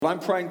But I'm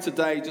praying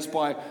today just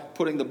by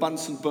putting the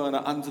Bunsen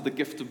burner under the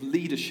gift of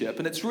leadership.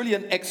 And it's really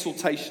an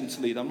exhortation to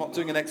lead. I'm not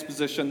doing an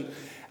exposition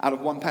out of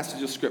one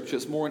passage of Scripture.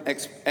 It's more an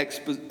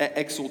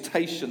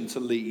exhortation to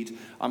lead.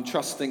 I'm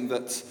trusting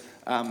that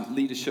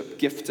leadership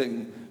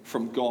gifting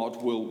from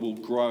God will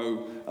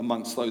grow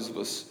amongst those of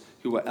us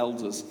who are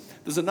elders.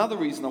 There's another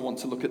reason I want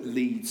to look at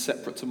lead,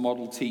 separate to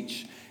model,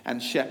 teach,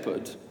 and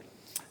shepherd.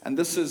 And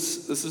this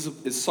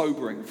is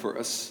sobering for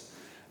us.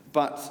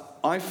 But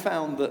I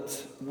found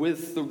that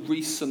with the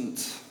recent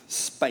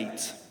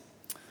spate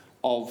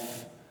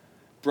of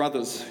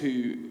brothers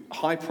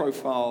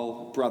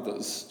high-profile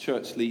brothers,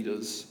 church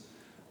leaders,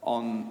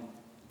 on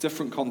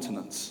different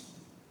continents.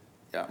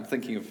 Yeah, I'm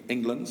thinking of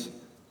England,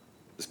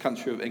 this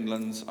country of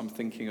England. I'm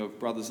thinking of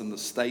brothers in the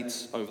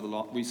States over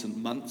the recent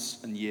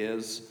months and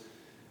years.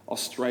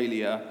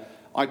 Australia.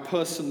 I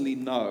personally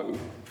know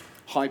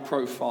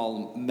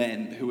high-profile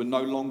men who are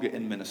no longer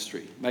in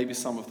ministry. Maybe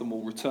some of them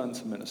will return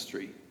to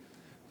ministry.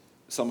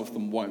 Some of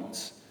them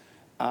won't,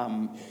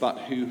 but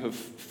who have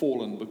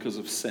fallen because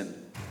of sin.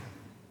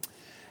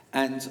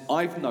 And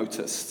I've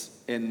noticed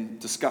in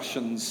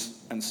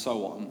discussions and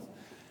so on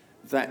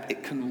that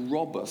it can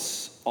rob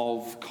us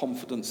of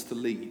confidence to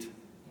lead.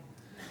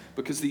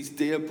 Because these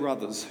dear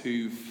brothers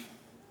who've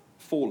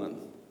fallen,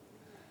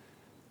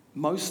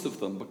 most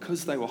of them,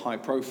 because they were high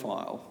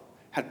profile,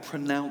 had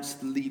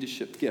pronounced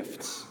leadership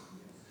gifts.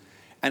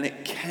 And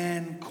it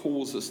can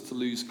cause us to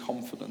lose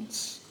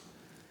confidence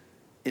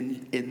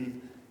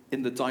in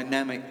the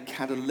dynamic,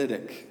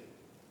 catalytic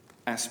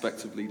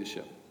aspect of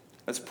leadership.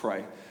 Let's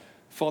pray.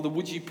 Father,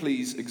 would you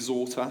please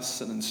exhort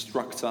us and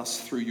instruct us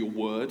through your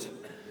word?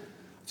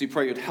 Do you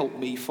pray you'd help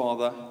me,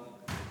 Father,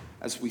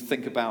 as we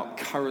think about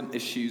current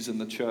issues in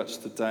the church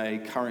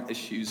today, current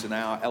issues in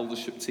our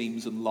eldership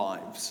teams and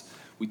lives.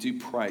 We do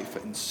pray for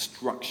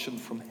instruction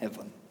from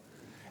heaven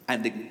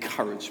and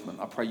encouragement.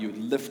 I pray you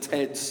would lift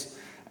heads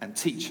and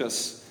teach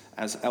us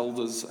as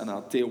elders and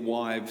our dear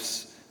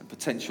wives and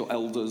potential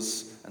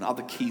elders and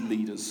other key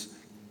leaders.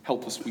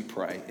 Help us, we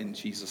pray, in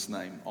Jesus'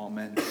 name.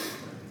 Amen.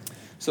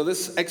 So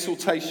this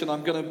exhortation,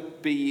 I'm going to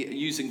be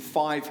using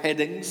 5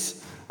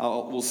 headings.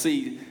 We'll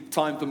see,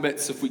 time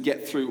permits, if we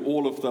get through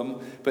all of them.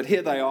 But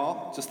here they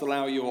are. Just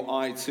allow your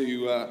eye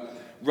to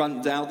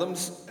run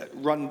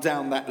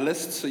down that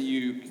list so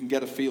you can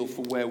get a feel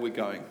for where we're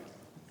going.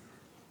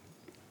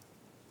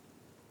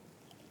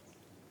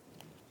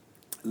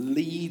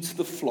 Lead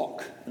the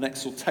flock, an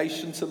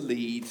exhortation to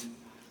lead.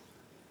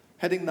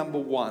 Heading number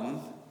 1,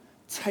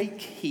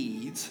 take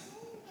heed,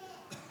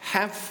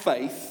 have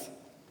faith,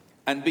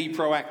 and be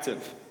proactive.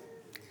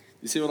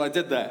 You see what I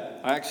did there?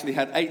 I actually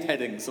had 8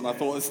 headings, and I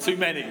thought it's too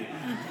many.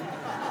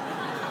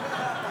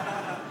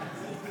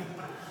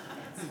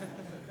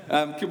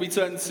 Can we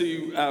turn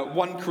to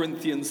 1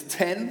 Corinthians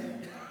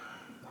 10,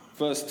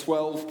 verse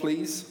 12,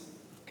 please?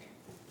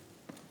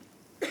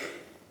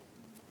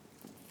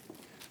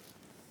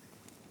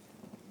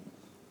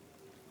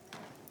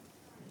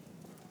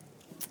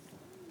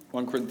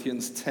 1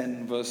 Corinthians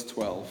 10, verse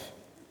 12.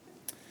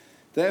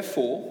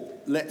 Therefore,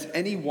 let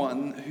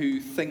anyone who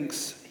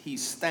thinks he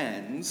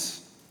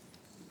stands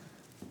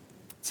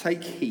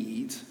take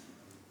heed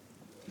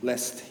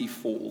lest he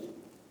fall.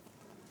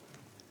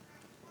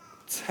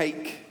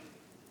 Take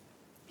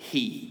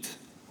heed.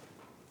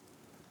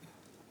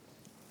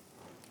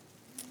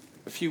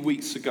 A few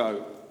weeks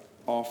ago,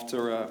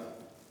 after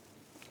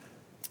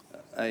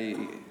a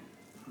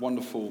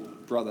wonderful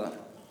brother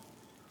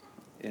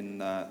in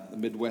the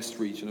Midwest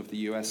region of the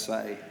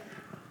USA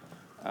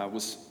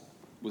was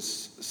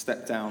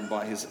stepped down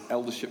by his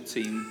eldership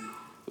team,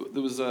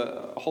 there was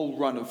a whole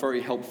run of very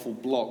helpful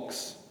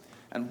blogs.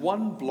 And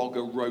one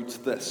blogger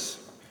wrote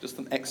this, just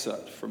an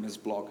excerpt from his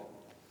blog.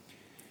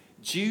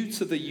 Due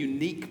to the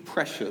unique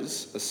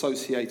pressures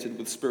associated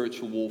with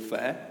spiritual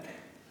warfare,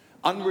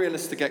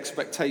 unrealistic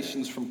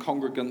expectations from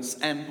congregants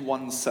and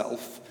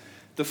oneself,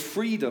 the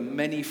freedom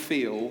many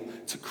feel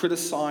to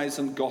criticize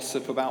and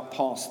gossip about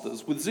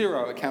pastors with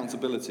zero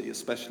accountability,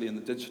 especially in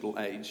the digital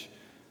age,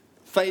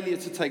 failure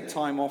to take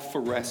time off for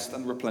rest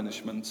and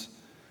replenishment,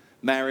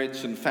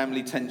 marriage and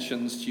family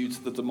tensions due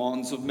to the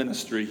demands of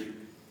ministry,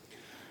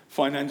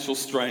 financial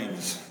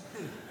strains,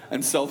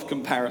 and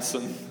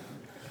self-comparison,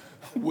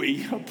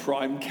 we are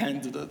prime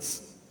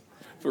candidates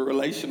for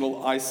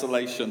relational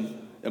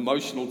isolation,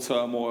 emotional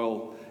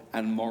turmoil,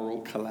 and moral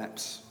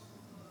collapse.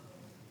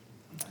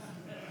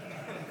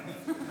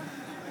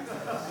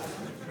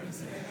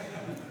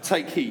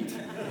 Take heed.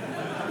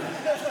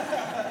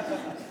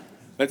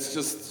 Let's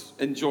just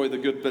enjoy the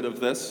good bit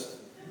of this.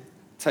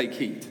 Take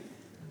heed.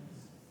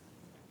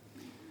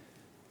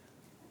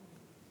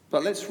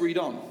 But let's read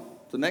on.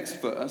 The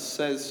next verse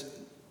says,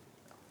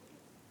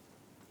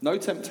 no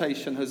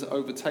temptation has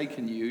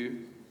overtaken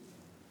you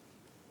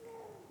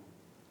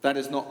that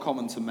is not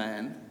common to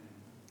man.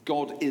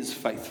 God is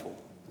faithful,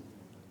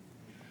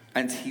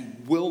 and he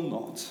will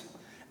not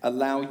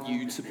allow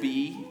you to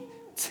be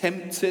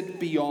tempted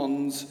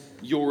beyond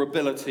your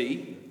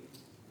ability,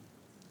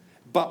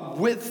 but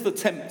with the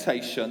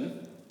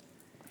temptation,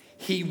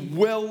 he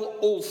will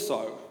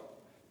also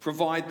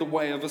provide the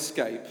way of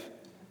escape,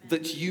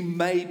 that you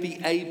may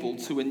be able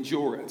to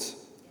endure it.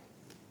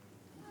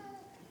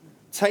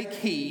 Take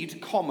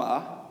heed,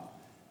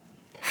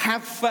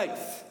 have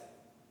faith.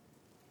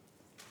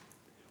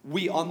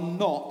 We are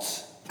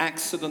not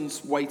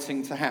accidents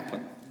waiting to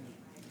happen.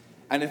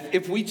 And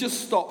if we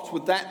just stopped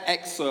with that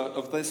excerpt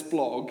of this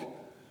blog,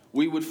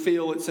 we would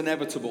feel it's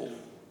inevitable.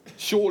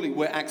 Surely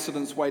we're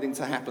accidents waiting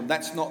to happen.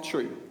 That's not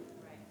true.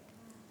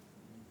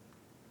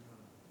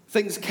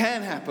 Things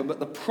can happen, but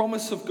the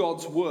promise of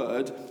God's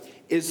word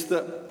is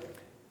that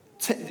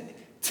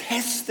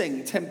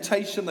testing,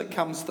 temptation that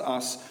comes to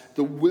us,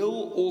 there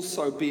will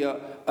also be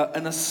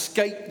an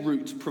escape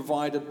route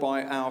provided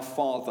by our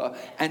Father,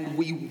 and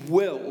we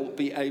will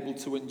be able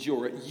to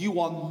endure it. You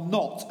are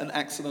not an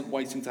accident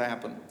waiting to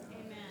happen.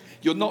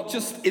 Amen.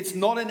 It's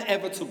not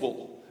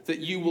inevitable that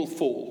you will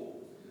fall.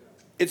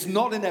 It's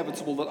not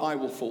inevitable that I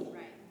will fall.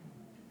 Right.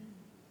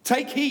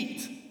 Take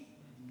heed,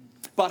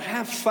 but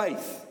have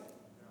faith.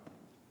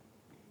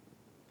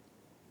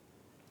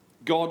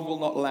 God will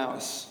not allow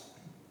us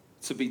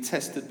to be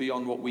tested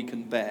beyond what we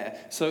can bear.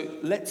 So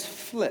let's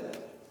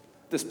flip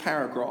this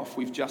paragraph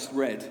we've just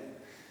read.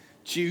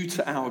 Due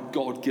to our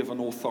God-given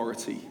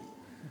authority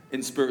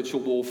in spiritual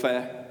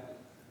warfare,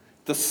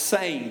 the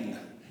sane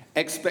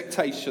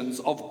expectations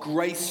of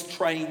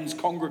grace-trained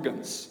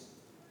congregants,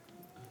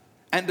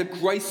 and a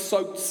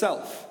grace-soaked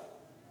self,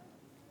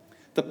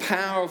 the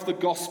power of the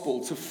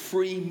gospel to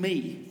free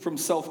me from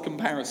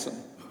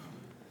self-comparison,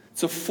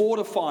 to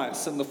fortify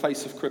us in the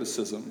face of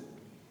criticism.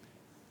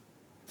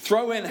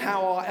 Throw in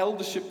how our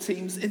eldership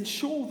teams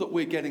ensure that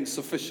we're getting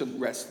sufficient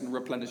rest and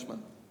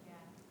replenishment. Yeah.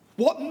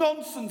 What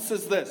nonsense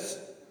is this?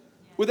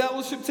 Yeah. With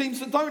eldership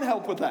teams that don't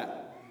help with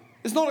that.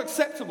 It's not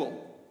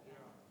acceptable.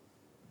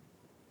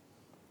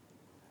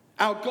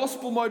 Yeah. Our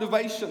gospel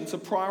motivation to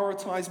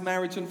prioritize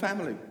marriage and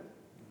family.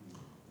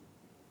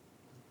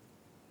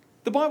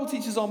 The Bible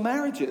teaches our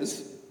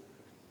marriages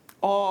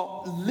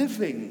are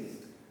living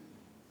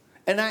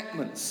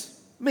enactments,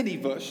 mini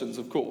versions,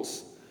 of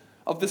course,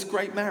 of this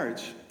great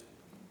marriage.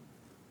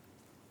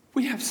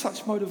 We have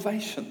such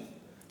motivation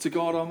to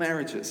guard our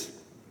marriages.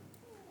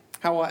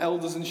 How our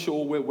elders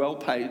ensure we're well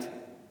paid.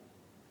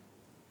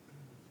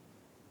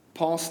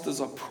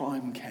 Pastors are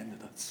prime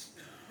candidates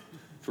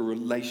for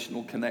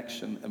relational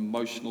connection,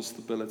 emotional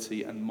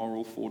stability, and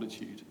moral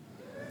fortitude.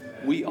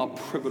 We are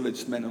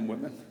privileged men and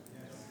women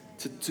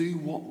to do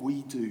what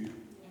we do,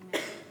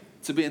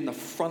 to be in the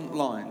front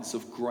lines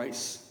of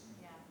grace.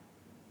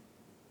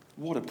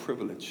 What a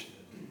privilege.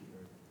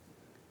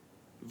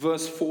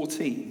 Verse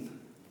 14.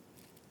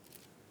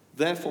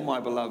 Therefore, my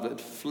beloved,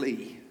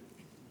 flee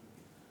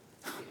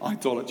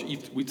idolatry.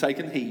 We've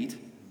taken heed,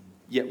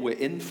 yet we're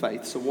in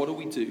faith. So what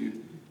do?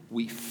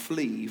 We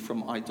flee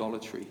from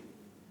idolatry.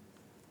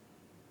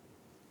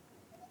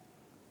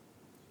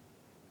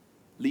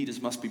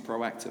 Leaders must be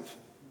proactive.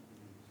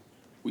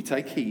 We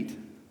take heed.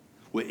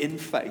 We're in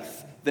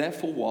faith.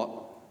 Therefore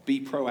what? Be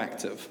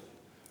proactive.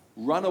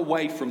 Run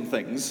away from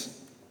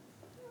things.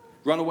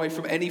 Run away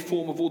from any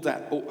form of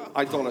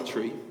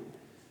idolatry.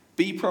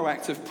 Be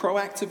proactive.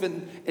 Proactive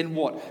in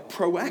what?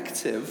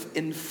 Proactive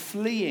in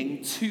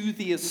fleeing to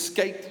the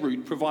escape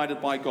route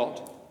provided by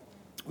God.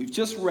 We've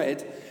just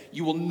read,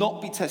 you will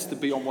not be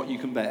tested beyond what you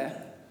can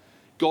bear.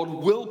 God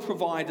will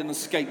provide an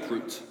escape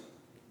route.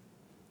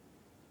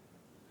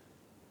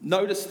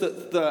 Notice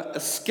that the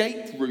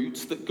escape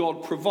route that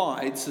God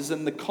provides is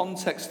in the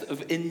context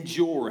of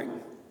enduring.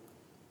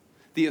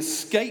 The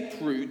escape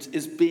route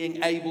is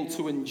being able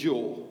to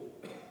endure.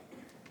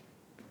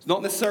 It's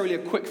not necessarily a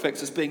quick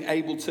fix, it's being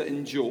able to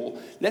endure.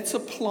 Let's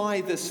apply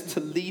this to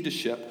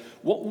leadership.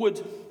 What would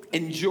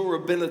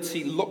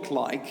endurability look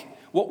like?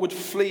 What would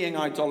fleeing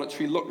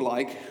idolatry look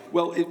like?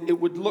 Well, it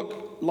would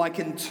look like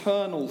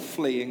internal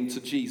fleeing to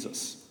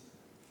Jesus.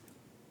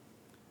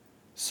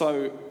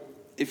 So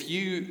if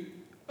you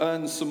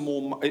had some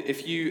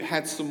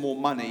more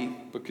money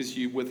because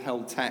you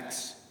withheld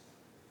tax,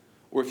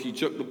 or if you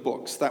took the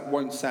books, that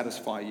won't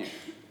satisfy you.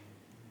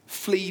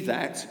 Flee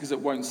that, because it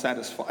won't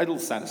satisfy. It'll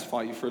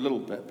satisfy you for a little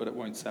bit, but it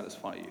won't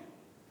satisfy you.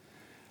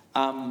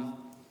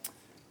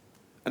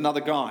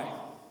 Another guy,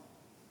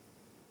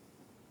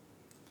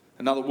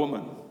 another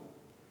woman.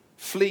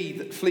 Flee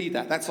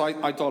that. That's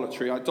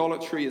idolatry.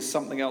 Idolatry is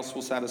something else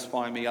will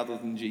satisfy me other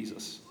than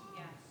Jesus.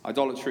 Yeah.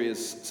 Idolatry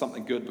is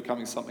something good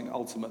becoming something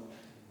ultimate.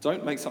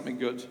 Don't make something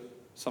good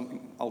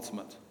something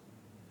ultimate.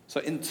 So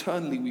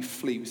internally we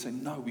flee. We say,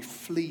 no, we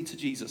flee to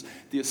Jesus.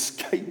 The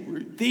escape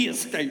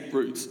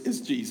route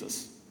is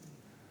Jesus.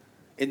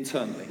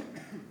 Internally.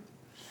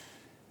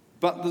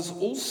 But there's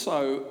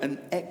also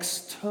an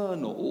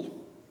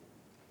external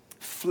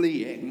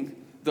fleeing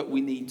that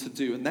we need to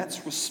do. And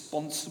that's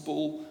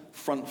responsible,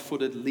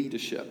 front-footed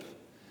leadership.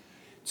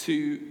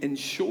 To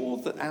ensure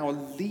that our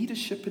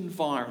leadership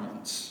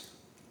environments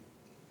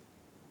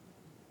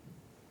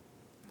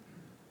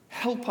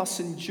help us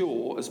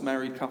endure as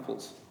married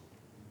couples.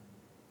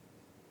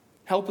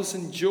 Help us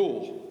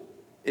endure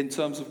in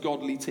terms of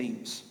godly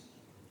teams.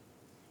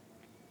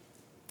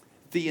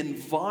 the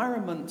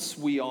environments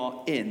we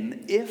are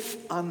in, if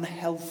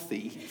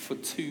unhealthy for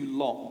too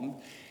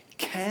long,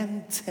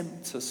 can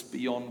tempt us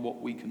beyond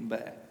what we can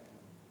bear.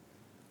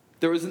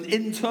 There is an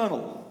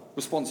internal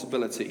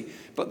responsibility,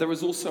 but there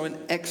is also an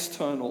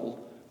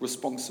external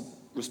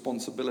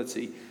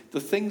responsibility. The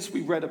things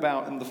we read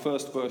about in the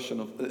first version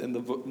in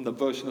the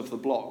version of the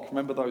blog,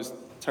 remember those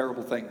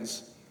terrible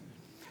things?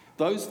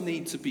 Those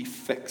need to be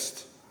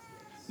fixed,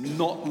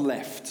 not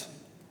left,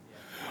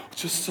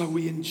 just so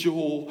we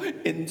endure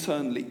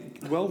internally.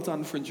 Well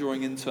done for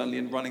enduring internally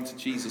and running to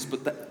Jesus,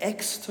 but the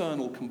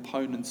external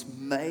components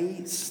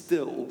may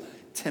still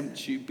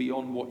tempt you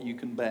beyond what you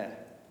can bear.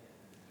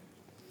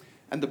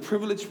 And the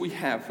privilege we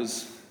have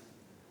as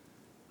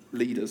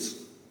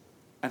leaders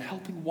and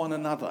helping one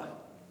another,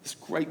 this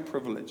great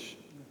privilege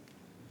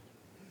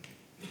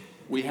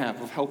we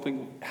have of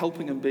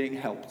helping and being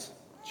helped,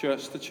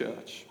 church to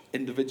church,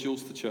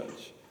 individuals to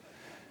churches.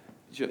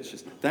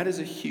 That is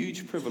a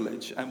huge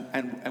privilege,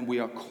 and we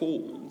are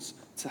called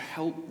to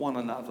help one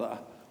another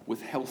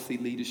with healthy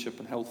leadership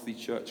and healthy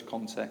church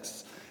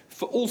contexts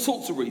for all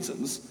sorts of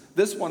reasons.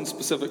 This one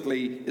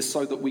specifically is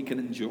so that we can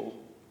endure.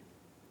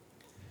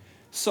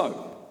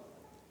 So,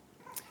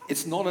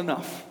 it's not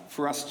enough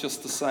for us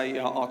just to say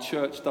our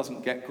church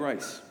doesn't get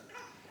grace,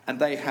 and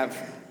they have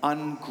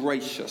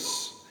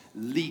ungracious,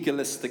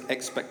 legalistic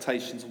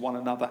expectations of one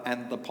another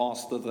and the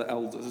pastor, the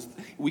elders.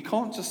 We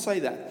can't just say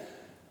that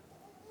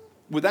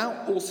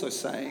without also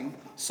saying,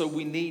 so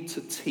we need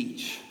to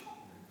teach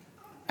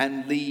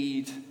and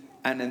lead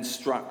and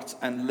instruct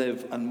and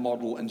live and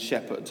model and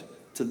shepherd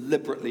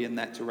deliberately in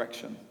that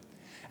direction.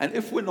 And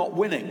if we're not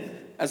winning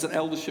as an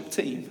eldership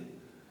team,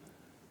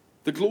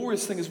 the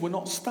glorious thing is we're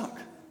not stuck.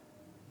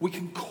 We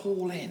can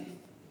call in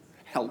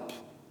help,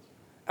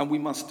 and we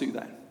must do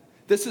that.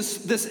 This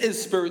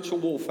is spiritual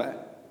warfare.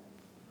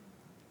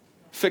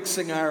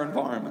 Fixing our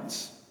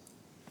environments.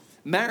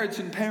 Marriage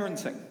and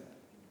parenting.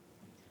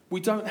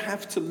 We don't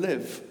have to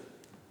live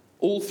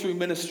all through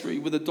ministry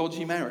with a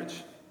dodgy marriage.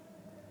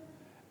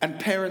 And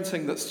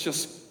parenting that's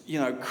just,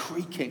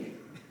 creaking.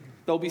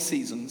 There'll be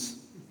seasons.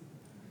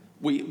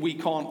 We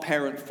can't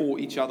parent for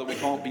each other. We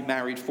can't be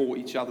married for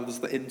each other. There's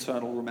the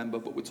internal, remember,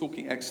 but we're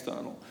talking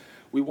external.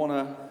 We want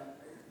to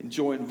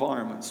enjoy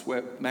environments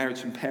where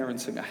marriage and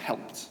parenting are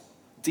helped.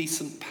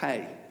 Decent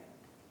pay.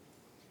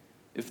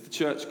 If the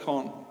church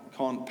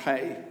can't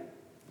pay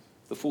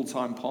the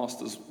full-time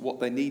pastors what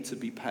they need to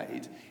be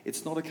paid,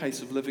 it's not a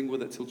case of living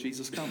with it till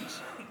Jesus comes.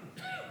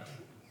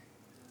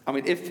 I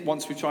mean, if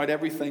once we've tried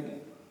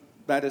everything,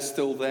 that is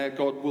still there,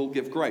 God will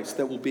give grace.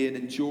 There will be an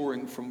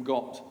enduring from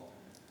God.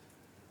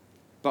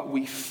 But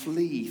we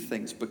flee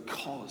things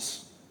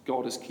because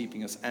God is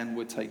keeping us and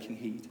we're taking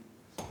heed.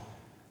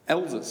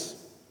 Elders,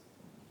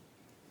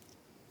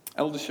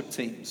 eldership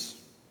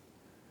teams.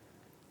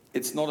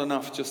 It's not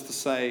enough just to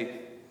say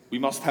we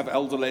must have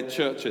elder-led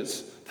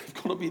churches. They've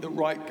got to be the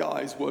right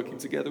guys working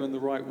together in the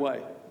right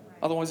way.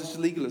 Otherwise, it's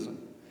legalism.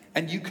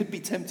 And you could be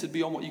tempted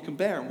beyond what you can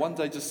bear and one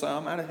day just say,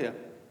 I'm out of here.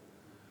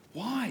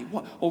 Why?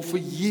 What? Oh, for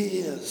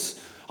years,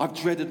 I've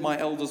dreaded my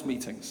elders'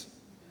 meetings.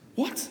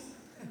 What?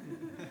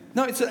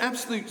 No, it's an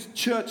absolute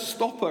church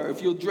stopper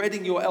if you're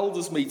dreading your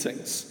elders'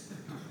 meetings.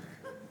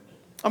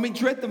 I mean,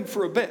 dread them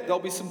for a bit. There'll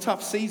be some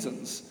tough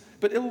seasons,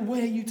 but it'll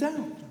wear you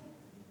down.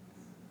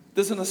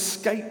 There's an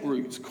escape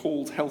route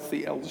called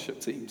healthy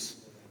eldership teams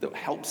that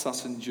helps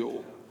us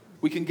endure.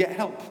 We can get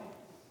help.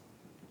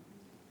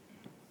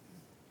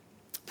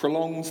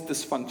 Prolonged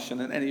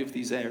dysfunction in any of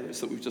these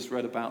areas that we've just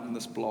read about in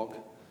this blog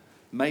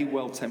may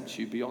well tempt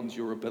you beyond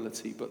your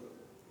ability, but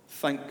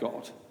thank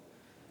God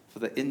for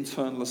the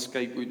internal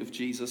escape route of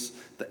Jesus,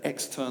 the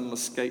external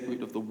escape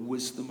route of the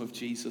wisdom of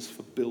Jesus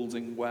for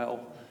building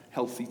well,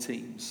 healthy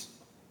teams.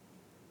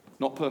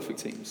 Not perfect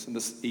teams in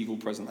this evil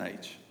present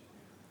age,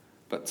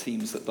 but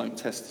teams that don't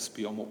test us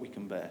beyond what we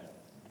can bear.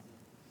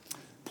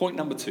 Point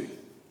number 2,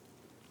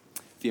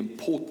 the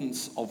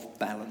importance of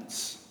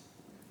balance.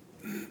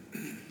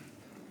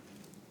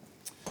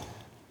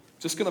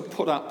 Just going to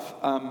put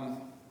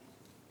up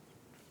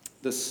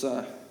this...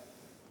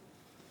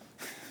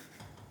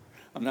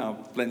 I'm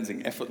now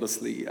blending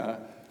effortlessly a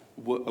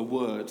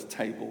word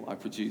table I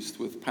produced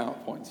with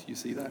PowerPoint. You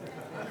see that?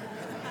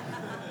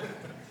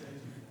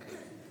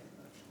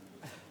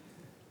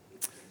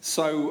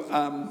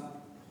 So,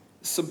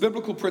 some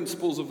biblical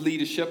principles of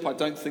leadership. I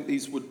don't think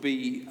these would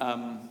be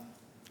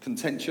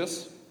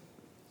contentious.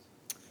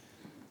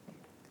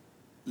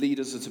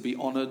 Leaders are to be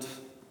honored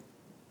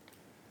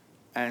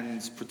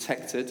and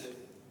protected.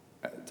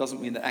 It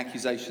doesn't mean that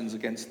accusations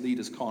against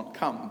leaders can't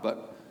come,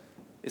 but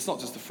it's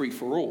not just a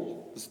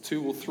free-for-all. There's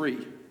 2 or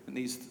 3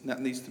 that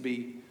needs to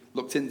be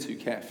looked into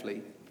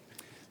carefully.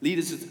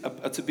 Leaders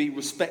are to be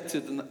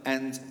respected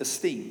and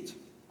esteemed.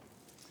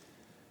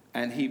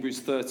 And Hebrews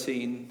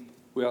 13,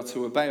 we are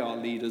to obey our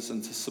leaders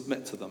and to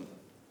submit to them.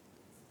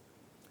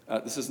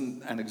 This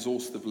isn't an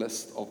exhaustive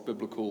list of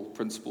biblical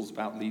principles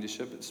about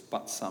leadership, it's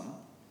but some.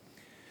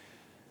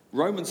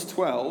 Romans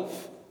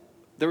 12,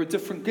 there are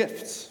different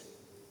gifts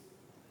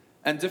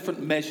and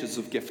different measures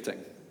of gifting.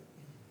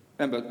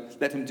 Remember,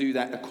 let him do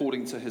that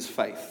according to his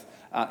faith.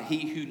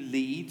 He who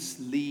leads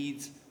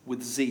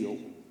with zeal.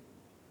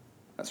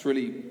 That's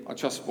really, I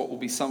trust, what will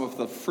be some of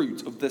the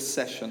fruit of this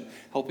session,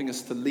 helping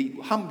us to lead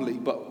humbly,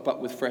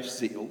 but with fresh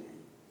zeal.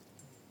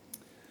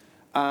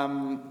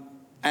 And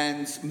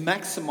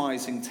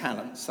maximizing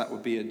talents, that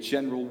would be a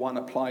general one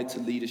applied to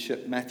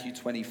leadership. Matthew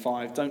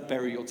 25, don't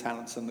bury your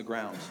talents in the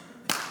ground.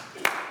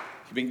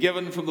 You've been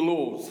given from the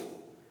Lord.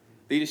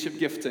 Leadership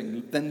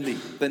gifting, then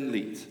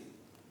lead.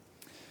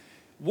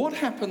 What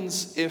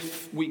happens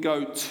if we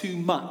go too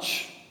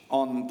much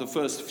on the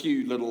first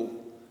few little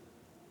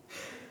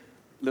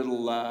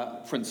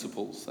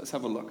principles? Let's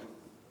have a look.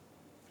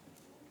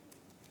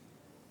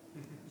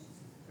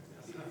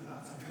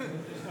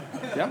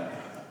 Yeah?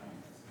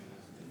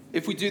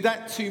 If we do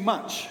that too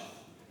much,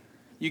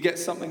 you get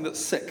something that's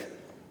sick.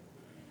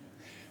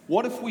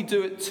 What if we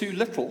do it too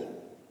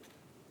little?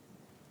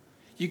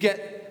 You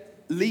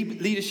get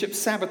leadership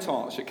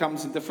sabotage. It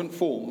comes in different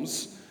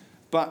forms,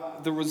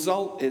 but the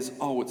result is,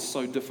 it's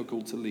so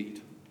difficult to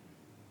lead.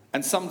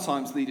 And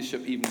sometimes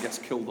leadership even gets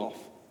killed off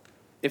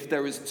if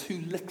there is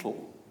too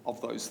little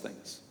of those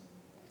things.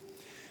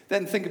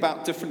 Then think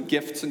about different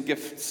gifts and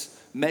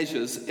gifts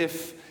measures.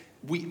 If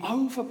we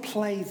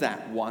overplay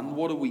that one,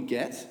 what do we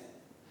get?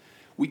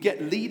 We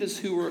get leaders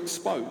who are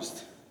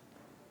exposed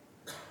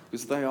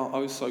because they are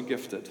oh so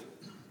gifted.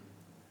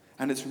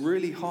 And it's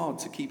really hard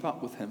to keep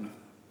up with him.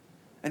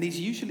 And he's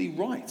usually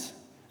right.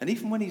 And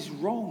even when he's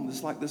wrong,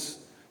 there's like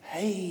this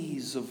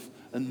haze of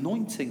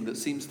anointing that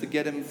seems to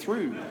get him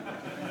through.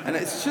 And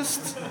it's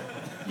just,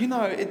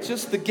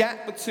 the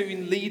gap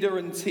between leader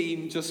and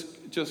team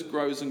just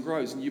grows and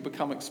grows, and you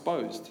become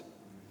exposed.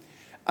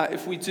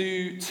 If we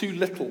do too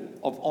little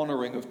of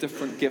honoring of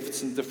different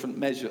gifts and different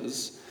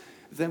measures,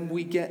 then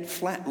we get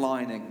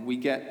flatlining, we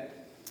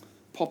get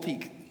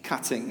poppy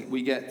cutting,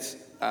 we get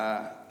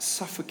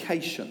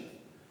suffocation.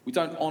 We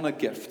don't honor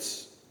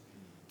gifts,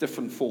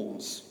 different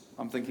forms.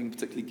 I'm thinking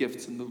particularly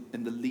gifts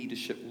in the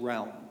leadership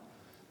realm.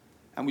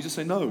 And we just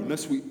say, no,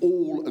 unless we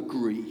all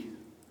agree.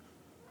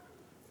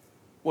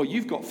 Well,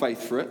 you've got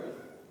faith for it.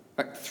 In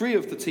fact, 3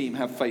 of the team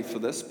have faith for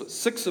this, but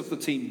 6 of the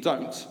team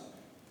don't.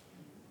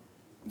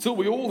 Until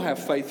we all have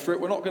faith for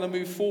it, we're not going to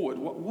move forward.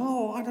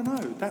 Well, I don't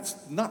know.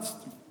 That's nuts.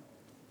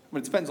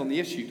 It depends on the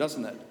issue,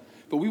 doesn't it?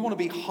 But we want to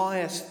be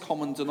highest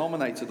common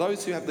denominator.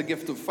 Those who have the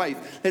gift of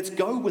faith, let's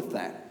go with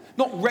that.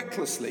 Not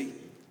recklessly.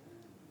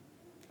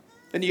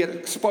 Then you get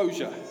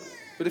exposure.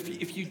 But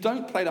if you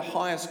don't play the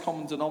highest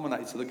common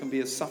denominator, there can be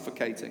a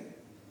suffocating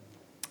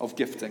of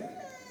gifting.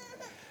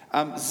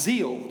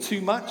 Zeal, too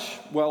much.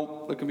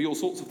 Well, there can be all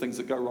sorts of things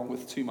that go wrong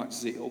with too much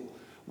zeal.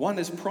 One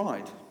is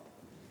pride.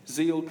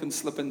 Zeal can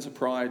slip into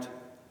pride.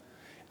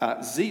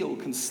 Zeal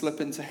can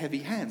slip into heavy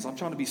hands. I'm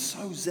trying to be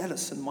so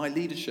zealous in my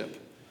leadership.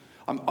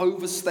 I'm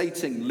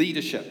overstating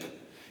leadership.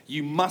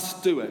 You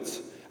must do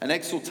it. An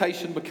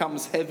exhortation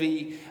becomes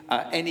heavy.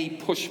 Any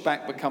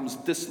pushback becomes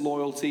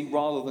disloyalty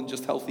rather than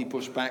just healthy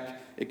pushback.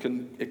 It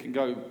can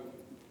go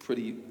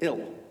pretty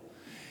ill.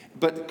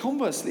 But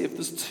conversely, if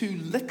there's too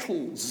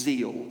little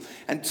zeal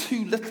and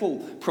too little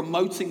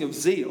promoting of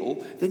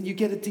zeal, then you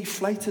get a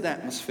deflated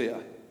atmosphere.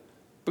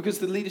 Because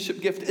the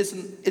leadership gift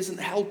isn't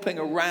helping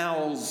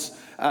arouse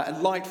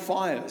and light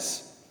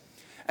fires.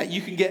 And you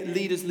can get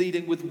leaders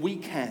leading with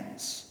weak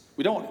hands.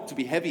 We don't want it to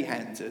be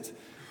heavy-handed,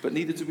 but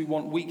neither do we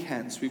want weak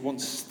hands. We want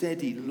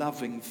steady,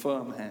 loving,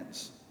 firm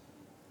hands.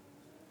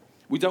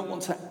 We don't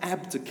want to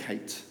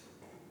abdicate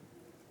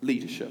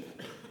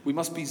leadership. We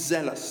must be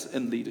zealous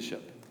in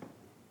leadership.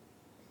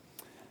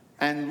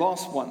 And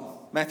last one,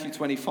 Matthew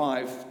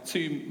 25,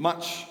 too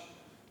much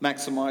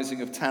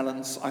maximizing of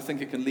talents. I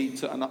think it can lead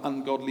to an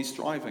ungodly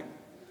striving.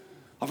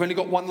 I've only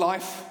got one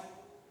life.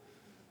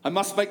 I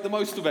must make the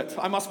most of it.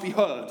 I must be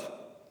heard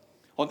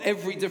on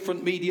every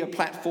different media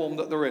platform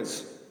that there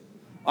is.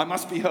 I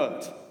must be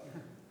heard.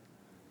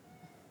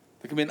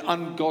 There can be an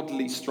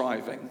ungodly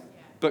striving.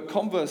 But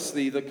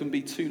conversely, there can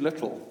be too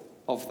little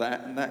of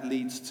that, and that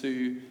leads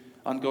to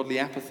ungodly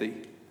apathy.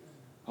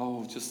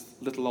 Oh,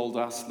 just little old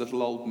us,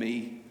 little old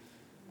me.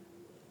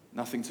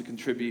 Nothing to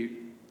contribute.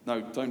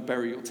 No, don't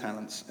bury your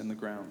talents in the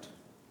ground.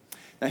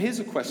 Now, here's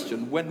a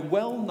question. When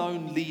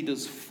well-known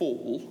leaders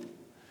fall,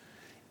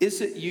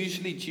 is it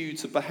usually due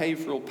to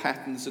behavioral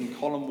patterns in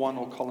column 1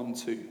 or column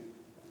 2?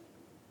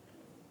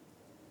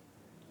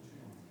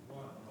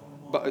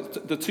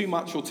 But the too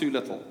much or too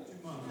little?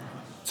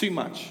 Too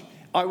much.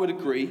 I would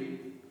agree.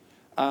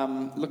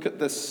 Look at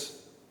this.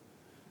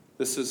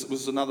 This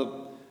was another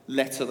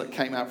letter that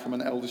came out from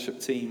an eldership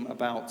team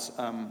about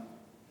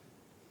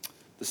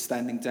the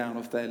standing down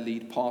of their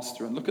lead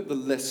pastor. And look at the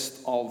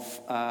list of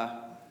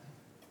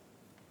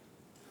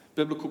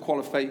biblical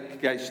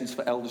qualifications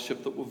for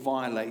eldership that were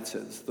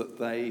violated, that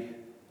they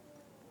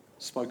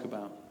spoke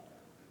about.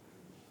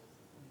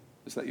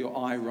 Is that your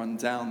eye run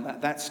down?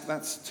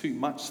 That's too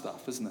much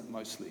stuff, isn't it,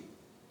 mostly?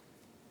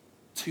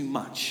 Too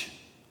much.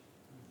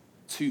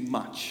 Too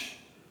much.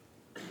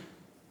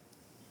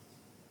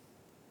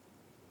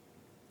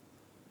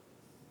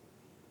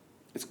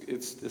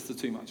 It's the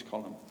too much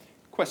column.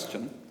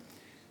 Question.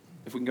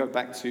 If we can go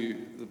back to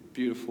the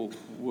beautiful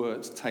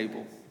word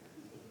table.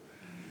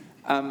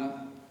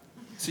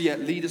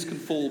 Leaders can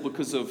fall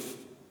because of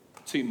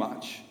too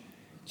much.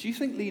 Do you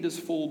think leaders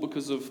fall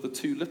because of the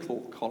too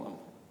little column?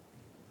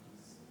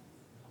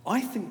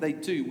 I think they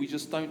do. We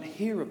just don't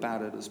hear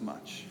about it as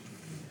much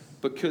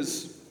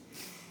because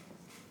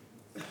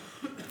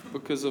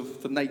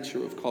of the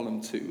nature of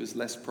column 2 is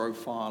less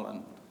profile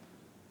and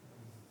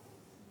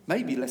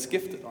maybe less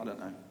gifted, I don't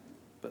know.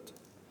 But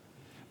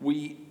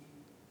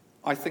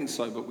I think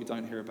so, but we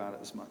don't hear about it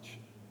as much.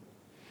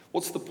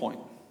 What's the point?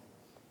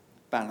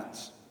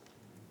 Balance.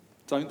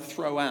 Don't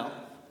throw out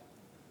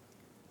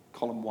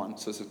column 1.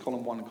 So it's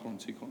column 1 and column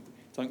 2, column 3.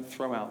 Don't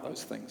throw out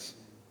those things.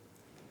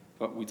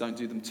 But we don't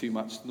do them too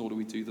much, nor do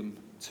we do them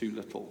too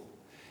little.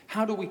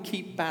 How do we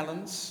keep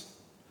balance?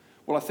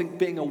 Well, I think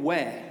being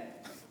aware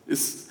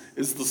is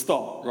the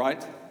start,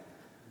 right?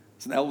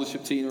 As an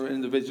eldership team or an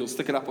individual,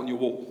 stick it up on your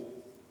wall.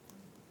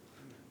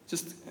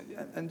 Just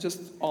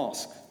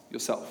ask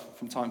yourself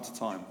from time to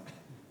time.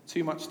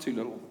 Too much, too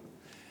little.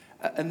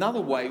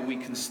 Another way we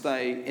can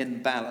stay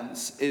in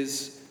balance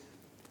is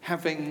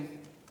having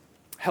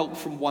help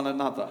from one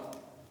another.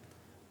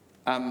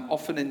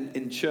 Often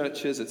in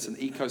churches, it's an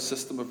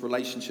ecosystem of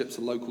relationships,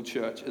 a local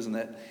church, isn't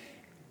it?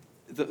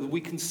 That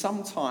we can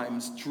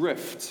sometimes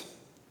drift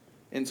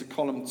into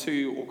column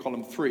 2 or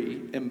column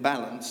 3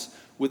 imbalance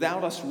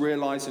without us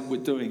realizing we're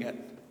doing it.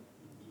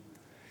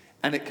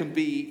 And it can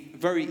be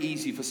very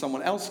easy for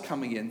someone else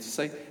coming in to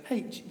say,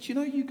 hey, do you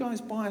know you guys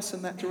bias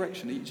in that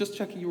direction? Are you just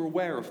checking you're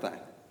aware of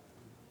that?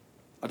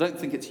 I don't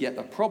think it's yet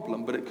a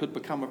problem, but it could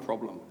become a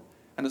problem.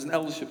 And as an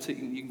eldership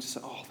team, you can just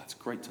say, oh, that's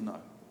great to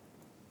know.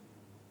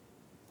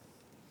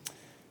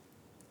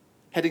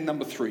 Heading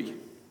number 3.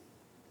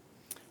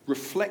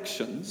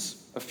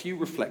 Reflections, a few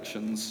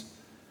reflections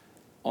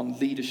on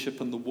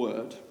leadership and the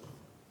word.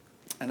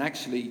 And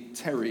actually,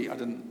 Terry, I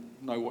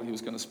didn't know what he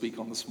was going to speak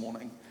on this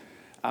morning.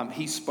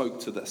 He spoke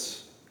to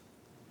this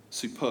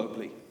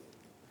superbly.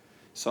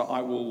 So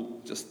I will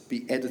just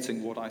be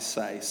editing what I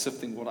say,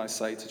 sifting what I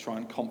say to try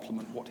and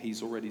complement what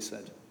he's already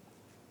said.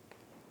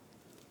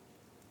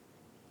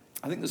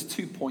 I think there's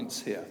 2 points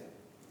here.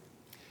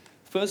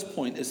 First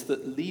point is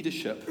that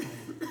leadership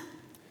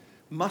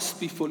must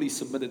be fully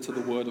submitted to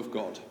the Word of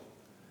God.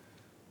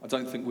 I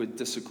don't think we'd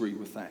disagree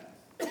with that.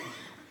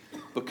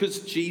 Because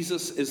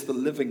Jesus is the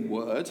living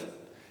Word,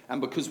 and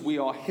because we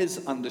are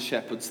His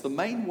under-shepherds, the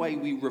main way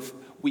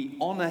we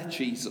honor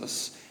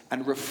Jesus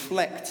and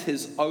reflect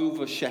His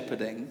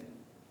over-shepherding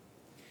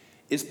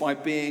is by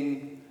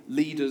being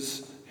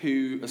leaders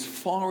who, as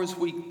far as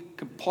we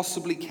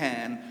possibly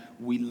can,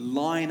 we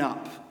line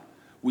up,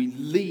 we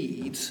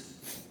lead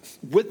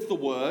with the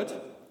Word,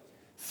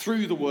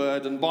 through the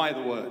Word, and by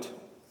the Word.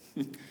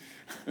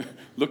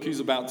 Look who's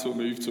about to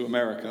move to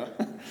America.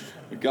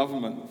 The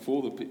government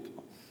for the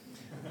people.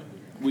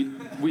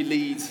 We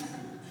lead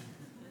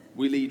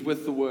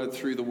with the Word,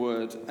 through the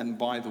Word, and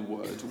by the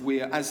Word.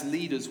 As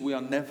leaders, we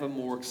are never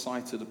more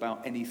excited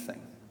about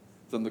anything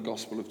than the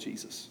gospel of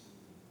Jesus.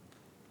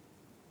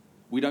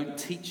 We don't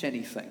teach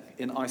anything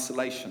in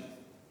isolation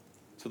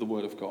to the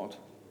Word of God.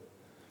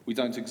 We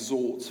don't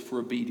exhort for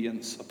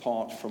obedience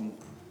apart from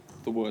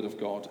the Word of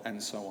God,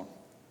 and so on.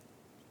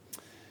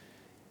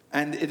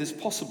 And it is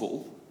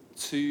possible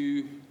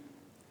to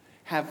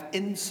have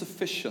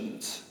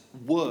insufficient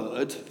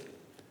word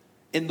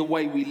in the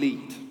way we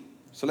lead.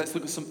 So let's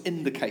look at some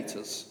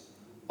indicators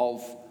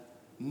of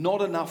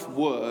not enough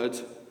word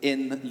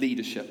in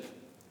leadership.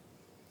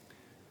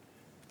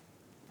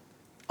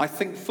 I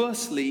think,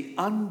 firstly,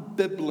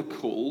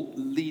 unbiblical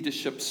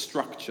leadership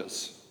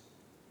structures.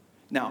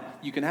 Now,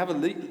 you can have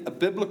a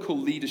biblical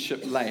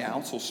leadership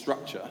layout or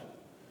structure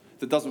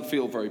that doesn't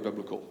feel very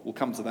biblical. We'll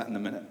come to that in a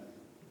minute.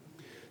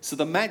 So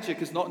the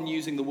magic is not in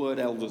using the word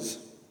elders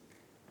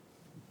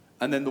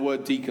and then the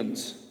word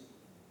deacons.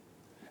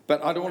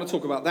 But I don't want to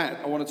talk about that.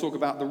 I want to talk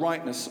about the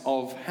rightness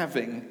of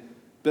having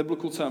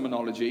biblical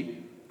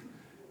terminology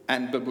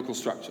and biblical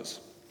structures.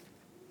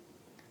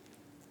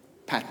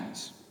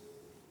 Patterns.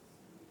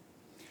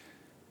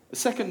 The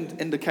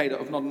second indicator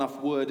of not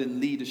enough word in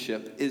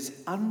leadership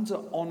is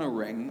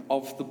under-honoring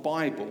of the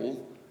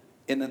Bible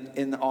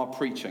in our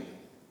preaching.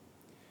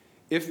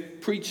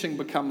 If preaching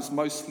becomes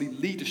mostly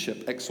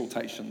leadership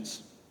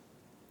exhortations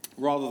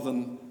rather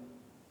than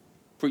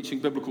preaching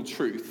biblical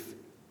truth,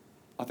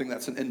 I think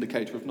that's an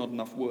indicator of not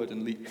enough word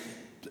in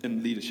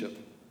leadership.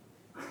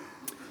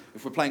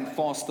 If we're playing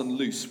fast and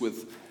loose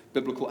with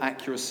biblical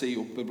accuracy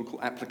or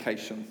biblical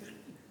application,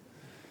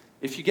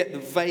 if you get the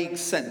vague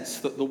sense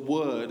that the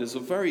word is a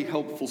very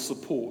helpful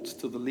support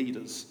to the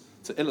leaders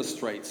to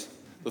illustrate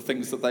the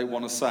things that they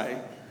want to say,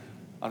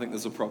 I think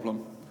there's a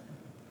problem.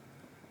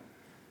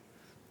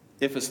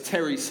 If, as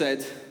Terry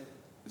said,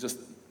 just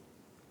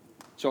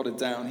jotted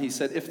down, he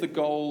said, if the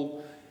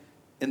goal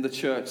in the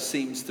church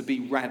seems to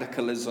be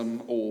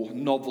radicalism or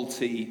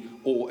novelty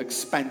or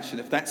expansion,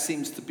 if that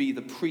seems to be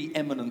the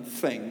preeminent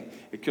thing,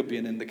 it could be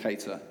an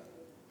indicator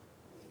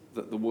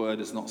that the word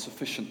is not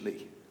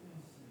sufficiently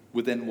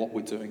within what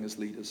we're doing as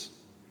leaders.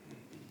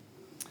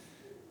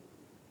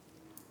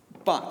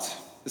 But,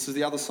 this is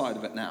the other side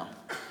of it now.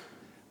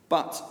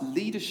 But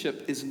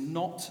leadership is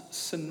not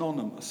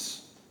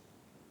synonymous.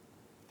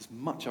 There's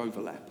much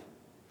overlap.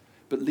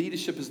 But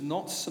leadership is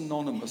not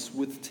synonymous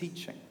with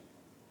teaching.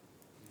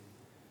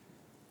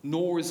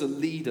 Nor is a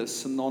leader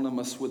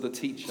synonymous with a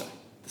teacher.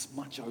 There's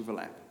much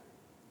overlap.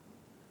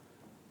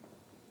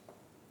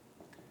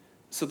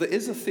 So there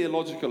is a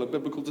theological, a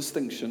biblical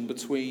distinction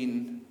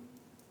between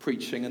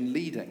preaching and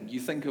leading. You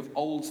think of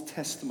Old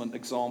Testament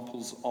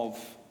examples of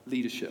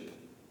leadership.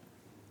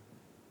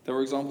 There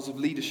are examples of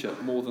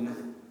leadership more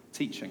than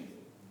teaching,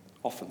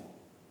 often.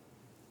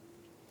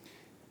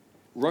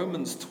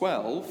 Romans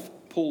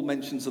 12, Paul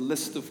mentions a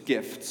list of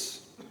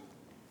gifts.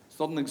 It's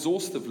not an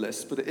exhaustive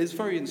list, but it is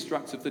very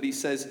instructive that he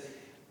says,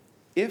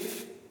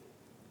 if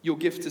your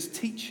gift is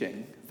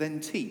teaching, then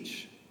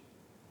teach.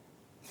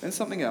 Then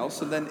something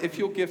else, and then if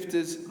your gift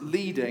is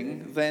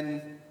leading,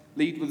 then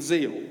lead with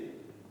zeal.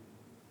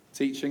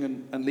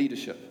 Teaching and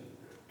leadership.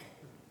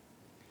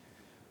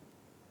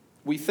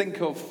 We think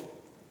of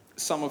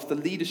some of the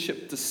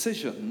leadership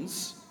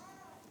decisions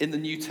in the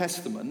New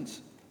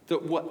Testament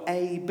that were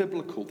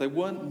abiblical. They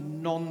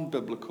weren't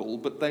non-biblical,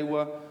 but they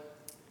were,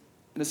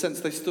 in a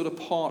sense, they stood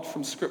apart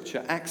from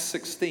Scripture. Acts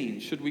 16,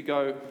 should we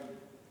go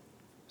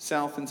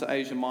south into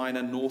Asia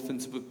Minor, north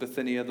into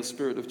Bithynia, the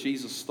Spirit of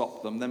Jesus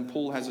stopped them. Then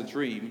Paul has a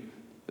dream.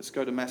 Let's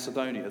go to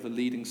Macedonia, the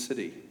leading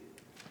city.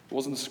 It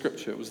wasn't a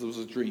scripture, there was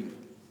a dream.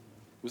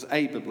 It was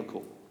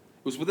abiblical.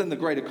 It was within the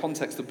greater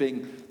context of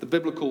being the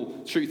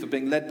biblical truth of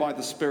being led by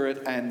the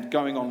Spirit and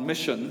going on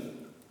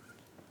mission.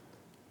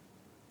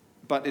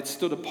 But it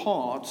stood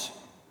apart,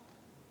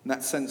 in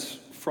that sense,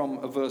 from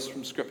a verse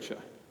from Scripture.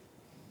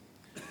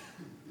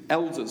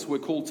 Elders were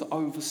called to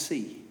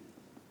oversee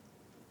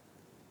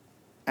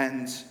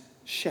and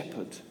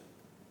shepherd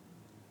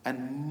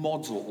and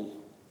model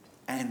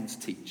and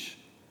teach.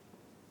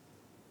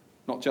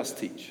 Not just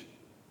teach.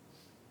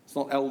 It's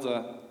not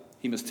elder,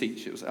 he must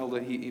teach. It was elder,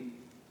 he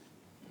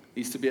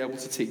needs to be able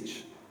to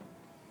teach.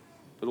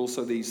 But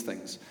also these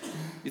things.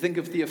 You think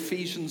of the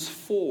Ephesians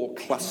 4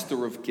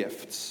 cluster of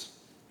gifts.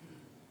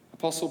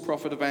 Apostle,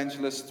 prophet,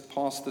 evangelist,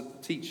 pastor,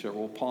 teacher,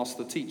 or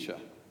pastor, teacher.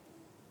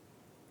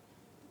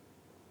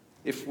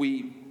 If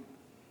we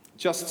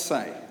just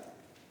say,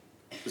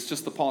 it's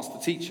just the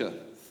pastor-teacher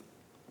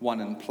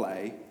one in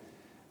play,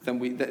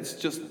 then that's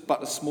just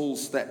but a small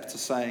step to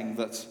saying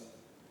that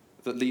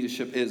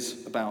leadership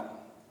is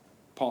about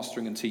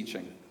pastoring and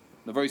teaching.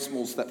 And a very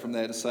small step from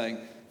there to saying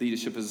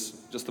leadership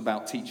is just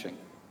about teaching.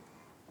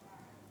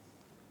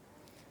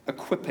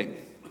 Equipping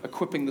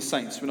the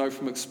saints. We know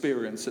from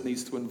experience it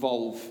needs to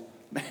involve,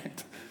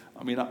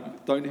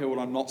 don't hear what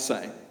I'm not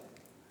saying,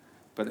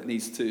 but it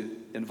needs to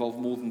involve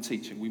more than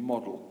teaching. We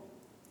model.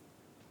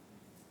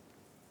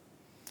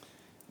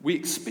 We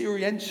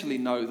experientially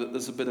know that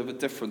there's a bit of a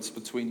difference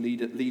between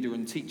leader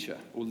and teacher,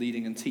 or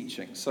leading and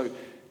teaching. So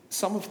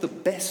some of the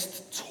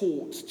best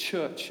taught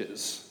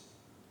churches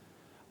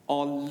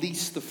are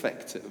least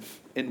effective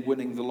in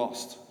winning the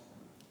lost.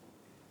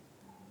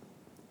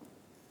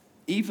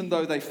 Even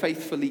though they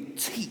faithfully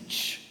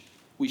teach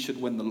we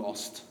should win the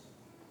lost.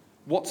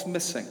 What's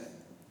missing?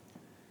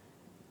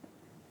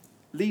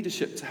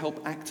 Leadership to help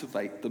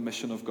activate the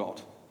mission of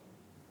God.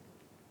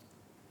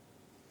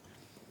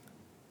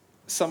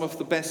 Some of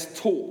the best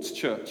taught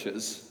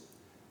churches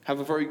have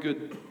a very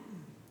good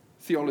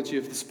theology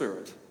of the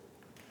Spirit.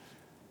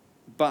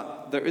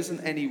 But there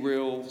isn't any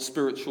real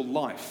spiritual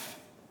life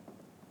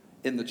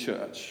in the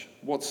church.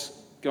 What's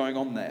going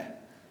on there?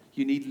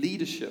 You need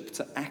leadership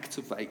to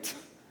activate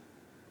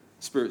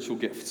spiritual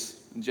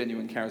gifts and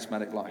genuine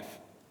charismatic life.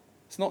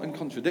 It's not in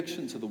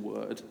contradiction to the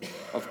word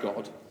of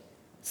God.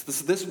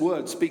 This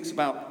word speaks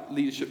about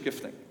leadership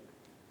gifting.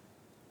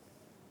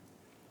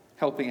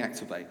 Helping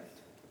activate.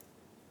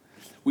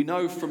 We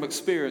know from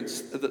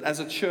experience that as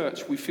a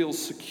church we feel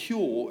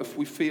secure if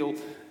we feel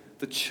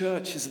the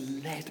church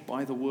is led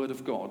by the word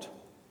of God.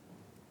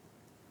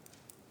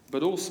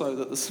 But also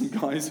that there's some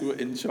guys who are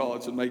in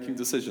charge and making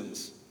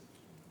decisions.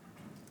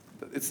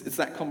 It's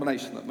that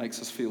combination that makes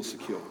us feel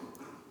secure.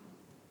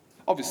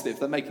 Obviously, if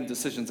they're making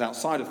decisions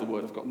outside of the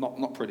word of God,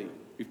 not pretty.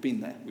 We've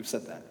been there. We've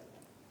said that.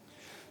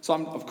 So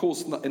I'm, of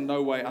course, in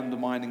no way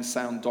undermining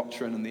sound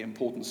doctrine and the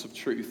importance of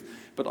truth.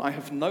 But I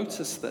have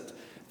noticed that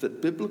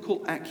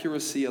biblical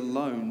accuracy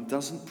alone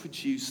doesn't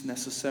produce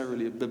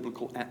necessarily a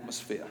biblical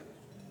atmosphere.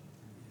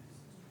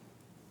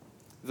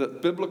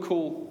 That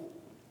biblical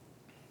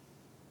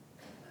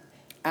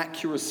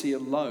accuracy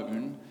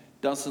alone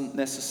doesn't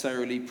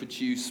necessarily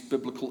produce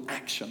biblical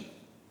action.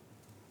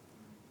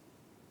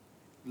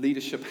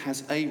 Leadership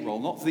has a role,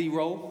 not the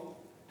role,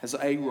 has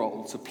a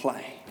role to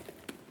play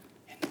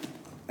in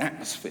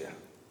atmosphere.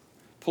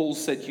 Paul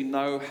said, "You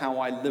know how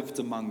I lived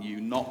among you,"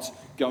 not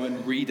go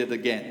and read it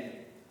again. He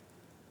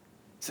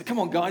said, "Come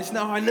on, guys,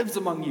 now I lived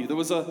among you." There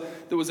was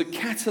a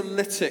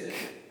catalytic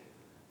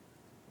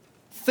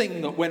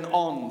thing that went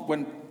on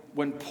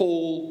when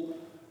Paul,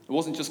 it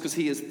wasn't just because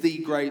he is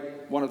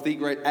one of the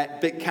great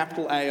big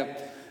capital A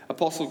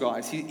apostle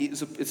guys.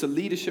 It's a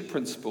leadership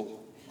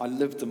principle. I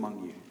lived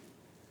among you.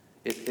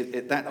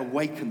 that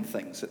awakened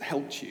things. It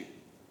helped you.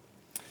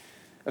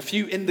 A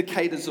few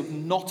indicators of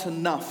not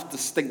enough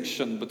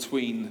distinction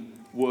between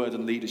word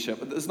and leadership.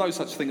 There's no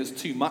such thing as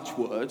too much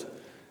word,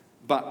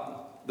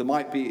 but there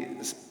might be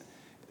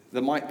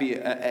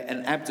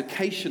an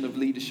abdication of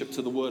leadership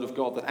to the word of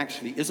God that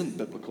actually isn't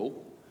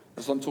biblical.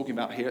 That's what I'm talking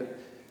about here.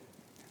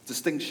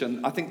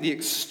 Distinction. I think the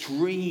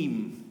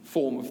extreme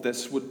form of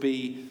this would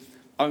be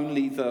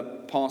only the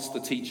pastor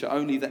teacher,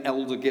 only the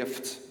elder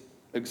gift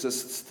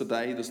exists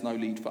today. There's no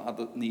need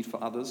for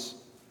others.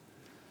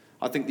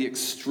 I think the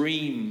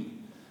extreme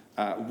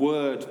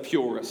word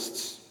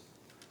purists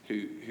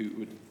who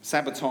would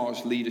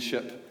sabotage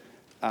leadership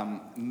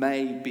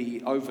may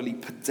be overly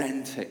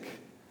pedantic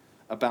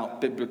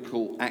about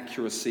biblical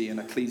accuracy and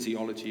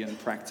ecclesiology and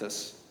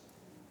practice.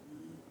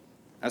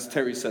 As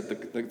Terry said,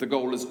 the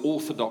goal is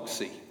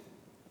orthodoxy.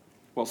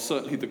 Well,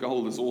 certainly the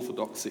goal is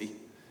orthodoxy,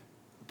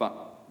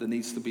 but there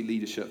needs to be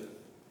leadership.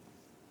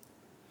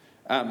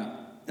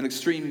 An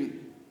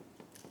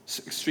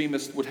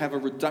extremist would have a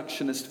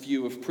reductionist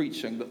view of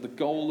preaching, that the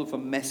goal of a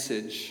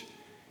message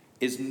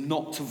is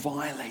not to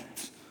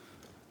violate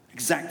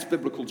exact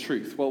biblical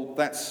truth. Well,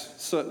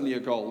 that's certainly a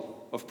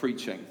goal of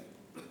preaching,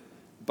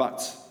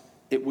 but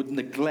it would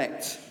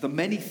neglect the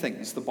many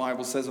things the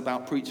Bible says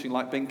about preaching,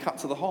 like being cut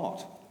to the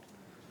heart,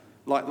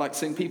 like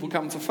seeing people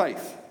come to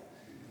faith.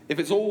 If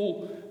it's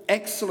all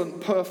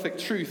excellent, perfect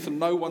truth and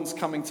no one's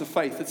coming to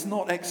faith, it's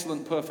not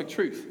excellent, perfect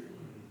truth.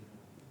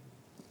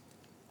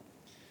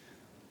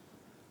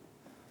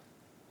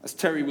 As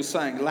Terry was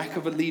saying, lack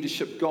of a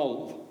leadership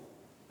goal.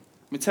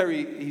 I mean,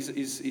 Terry,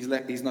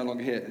 he's no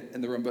longer here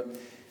in the room, but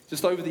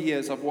just over the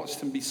years, I've watched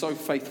him be so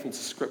faithful to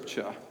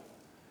Scripture.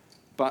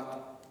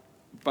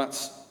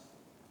 But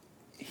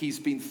he's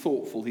been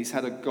thoughtful. He's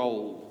had a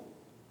goal.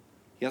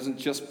 He hasn't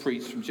just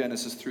preached from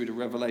Genesis through to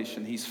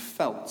Revelation. He's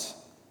felt.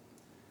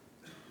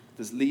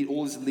 There's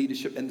all his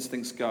leadership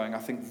instincts going. I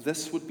think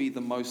this would be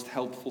the most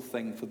helpful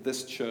thing for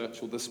this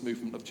church or this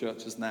movement of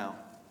churches now.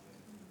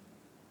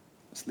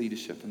 It's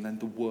leadership, and then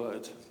the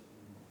word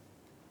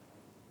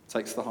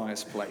takes the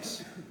highest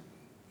place.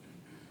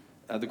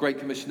 The Great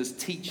Commission is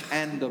teach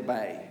and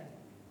obey.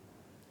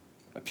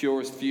 A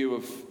purist view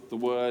of the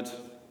word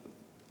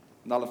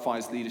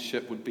nullifies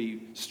leadership would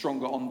be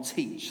stronger on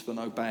teach than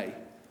obey.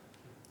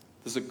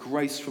 There's a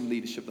grace from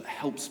leadership that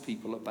helps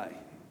people obey.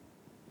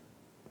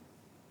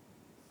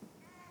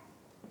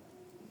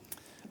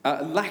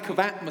 Lack of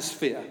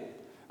atmosphere.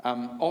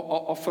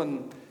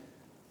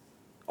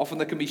 Often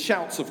there can be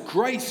shouts of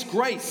grace,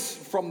 grace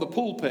from the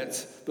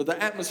pulpit, but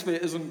the atmosphere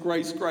isn't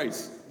grace,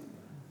 grace.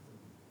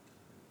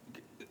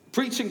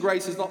 Preaching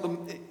grace is not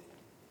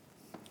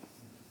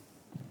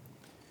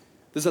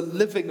There's a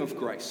living of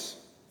grace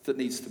that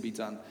needs to be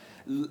done.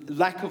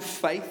 Lack of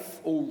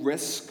faith or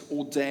risk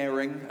or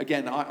daring.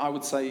 Again, I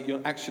would say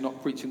you're actually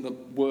not preaching the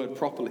word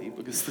properly,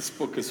 because this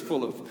book is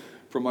full of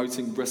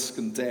promoting risk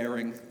and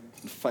daring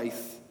and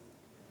faith.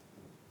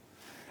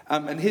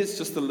 And here's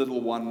just a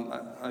little one.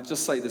 I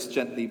just say this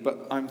gently,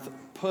 but I'm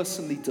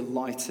personally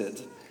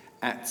delighted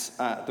at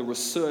the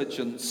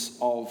resurgence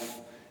of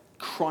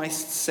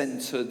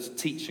Christ-centered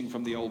teaching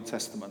from the Old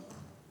Testament.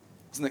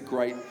 Isn't it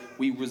great?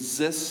 We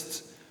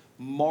resist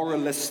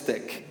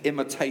moralistic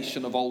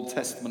imitation of Old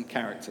Testament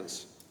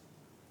characters.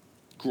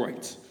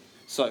 Great.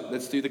 So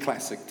let's do the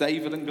classic.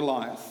 David and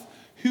Goliath.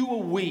 Who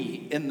are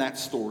we in that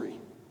story?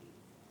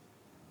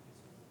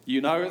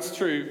 You know it's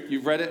true.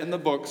 You've read it in the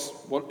books.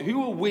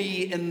 Who are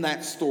we in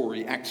that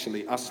story,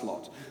 actually, us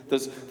lot?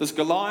 There's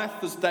Goliath,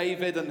 there's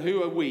David, and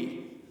who are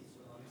we?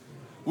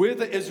 We're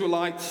the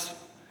Israelites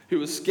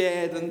who are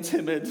scared and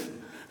timid,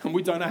 and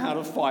we don't know how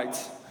to fight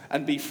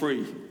and be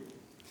free.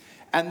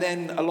 And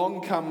then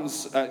along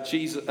comes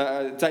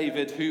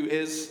David, who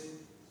is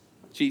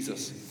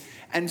Jesus.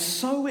 And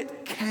so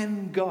it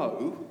can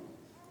go.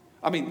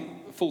 I mean,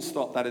 full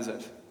stop, that is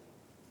it.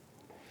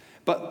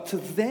 But to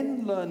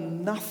then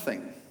learn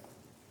nothing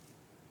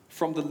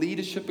from the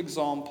leadership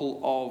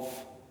example of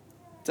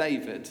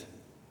David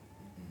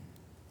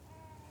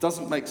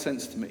doesn't make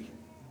sense to me.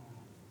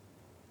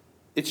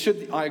 It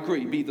should, I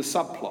agree, be the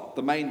subplot.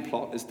 The main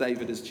plot is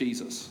David is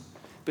Jesus.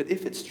 But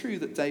if it's true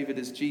that David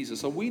is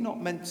Jesus, are we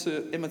not meant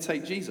to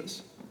imitate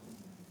Jesus?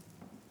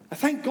 I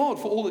thank God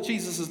for all that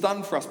Jesus has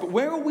done for us, but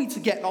where are we to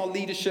get our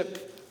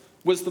leadership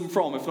wisdom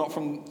from, if not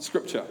from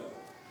Scripture?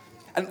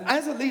 And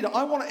as a leader,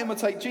 I want to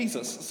imitate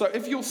Jesus. So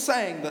if you're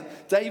saying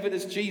that David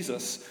is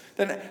Jesus,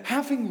 then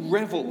having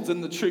reveled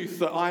in the truth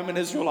that I'm an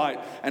Israelite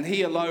and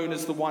he alone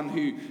is the one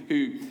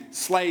who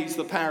slays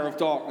the power of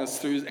darkness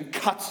through and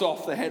cuts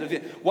off the head of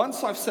it.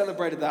 Once I've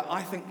celebrated that,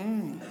 I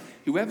think,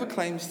 whoever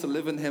claims to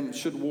live in him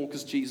should walk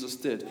as Jesus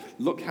did.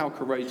 Look how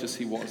courageous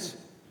he was.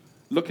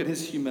 Look at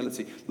his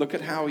humility. Look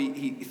at how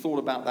he thought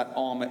about that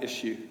armor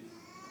issue.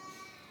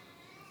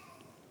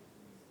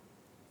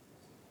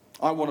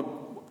 I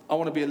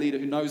want to be a leader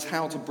who knows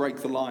how to break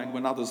the line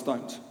when others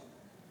don't.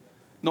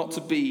 Not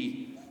to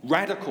be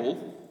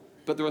radical,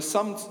 but there are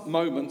some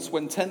moments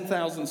when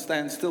 10,000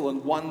 stand still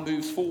and one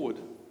moves forward.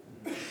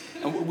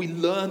 And we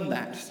learn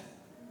that.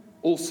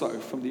 also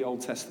from the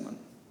Old Testament.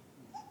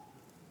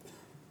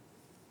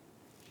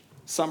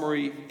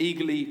 Summary: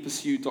 eagerly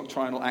pursue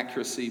doctrinal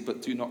accuracy,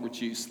 but do not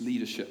reduce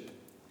leadership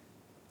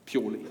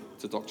purely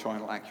to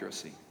doctrinal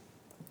accuracy.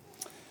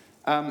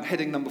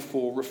 Heading number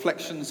 4,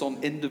 reflections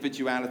on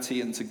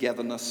individuality and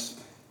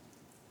togetherness.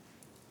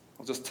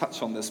 I'll just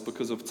touch on this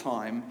because of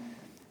time.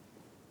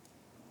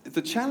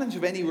 The challenge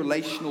of any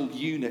relational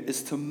unit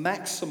is to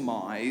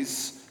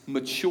maximize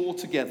mature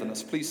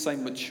togetherness. Please say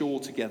mature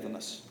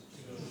togetherness.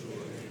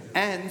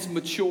 And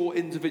mature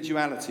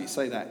individuality.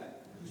 Say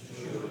that.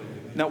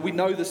 Now, we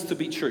know this to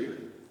be true.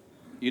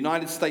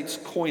 United States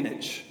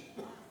coinage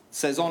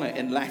says on it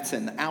in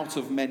Latin, out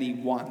of many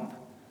one.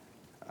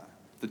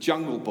 The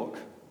Jungle Book,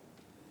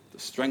 the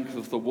strength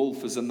of the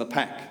wolf is in the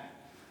pack.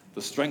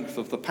 The strength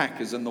of the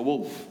pack is in the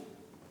wolf.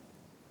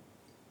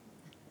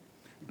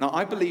 Now,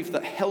 I believe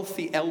that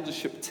healthy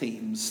eldership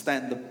teams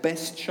stand the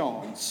best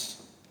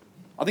chance.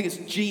 I think it's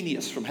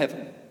genius from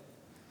heaven.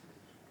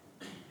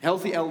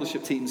 Healthy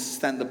eldership teams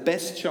stand the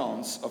best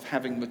chance of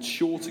having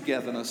mature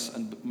togetherness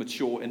and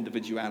mature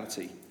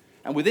individuality.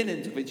 And within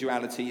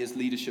individuality is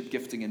leadership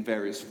gifting in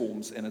various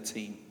forms in a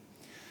team.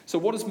 So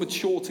what does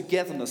mature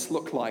togetherness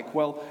look like?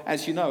 Well,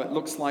 as you know, it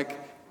looks like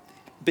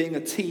being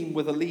a team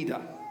with a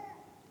leader.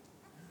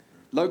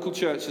 Local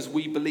churches,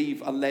 we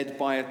believe, are led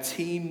by a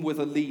team with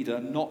a leader,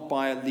 not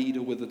by a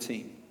leader with a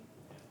team.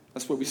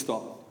 That's where we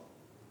start.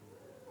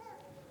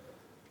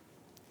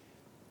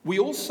 We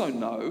also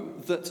know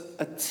that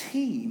a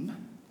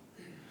team,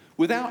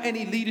 without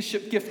any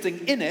leadership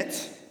gifting in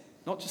it,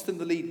 not just in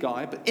the lead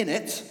guy, but in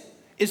it,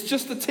 is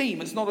just a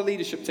team. It's not a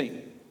leadership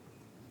team.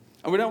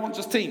 And we don't want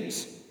just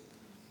teams.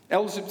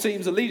 Eldership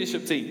teams are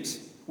leadership teams.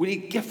 We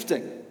need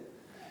gifting.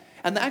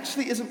 And there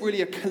actually isn't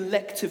really a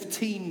collective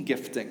team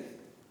gifting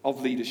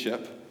of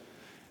leadership.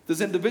 There's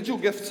individual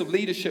gifts of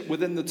leadership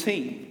within the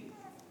team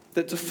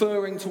that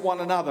deferring to one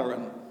another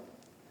and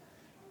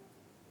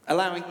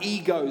allowing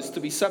egos to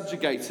be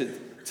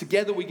subjugated.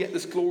 Together we get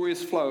this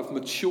glorious flow of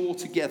mature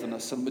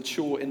togetherness and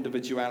mature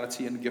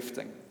individuality and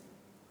gifting.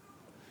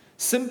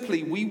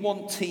 Simply, we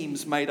want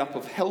teams made up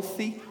of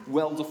healthy,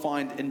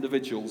 well-defined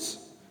individuals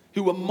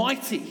who are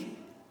mighty,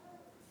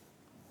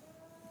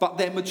 but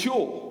they're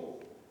mature,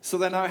 so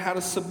they know how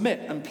to submit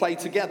and play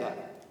together.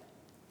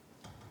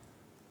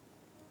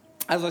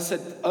 As I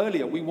said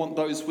earlier, we want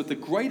those with the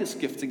greatest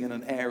gifting in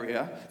an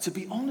area to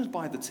be honored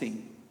by the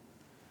team.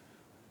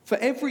 For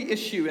every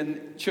issue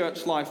in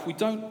church life, we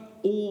don't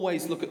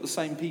always look at the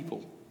same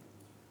people.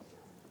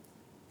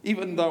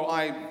 Even though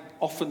I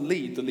often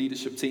lead the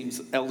leadership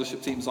teams,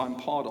 eldership teams I'm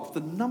part of,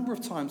 the number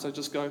of times I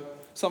just go,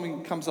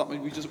 something comes up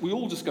and we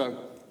all just go,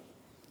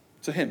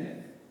 to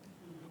him,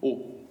 or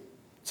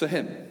to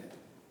him.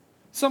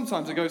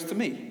 Sometimes it goes to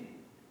me,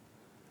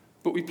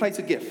 but we place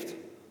a gift.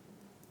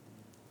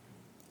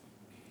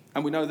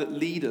 And we know that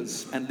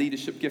leaders and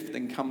leadership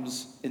gifting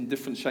comes in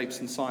different shapes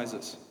and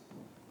sizes.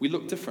 We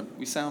look different.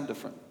 We sound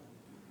different.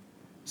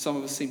 Some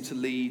of us seem to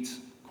lead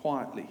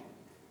quietly.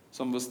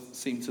 Some of us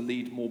seem to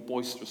lead more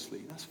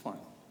boisterously. That's fine.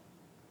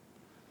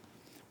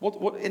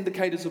 What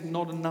indicators of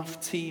not enough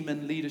team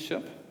and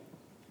leadership?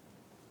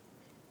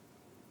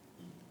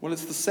 Well,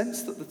 it's the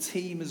sense that the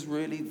team is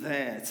really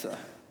there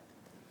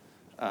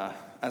to,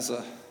 as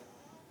an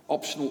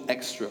optional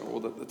extra, or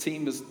that the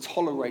team is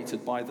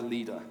tolerated by the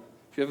leader.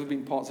 Have you ever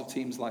been parts of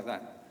teams like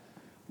that?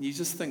 You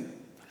just think,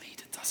 the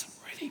leader doesn't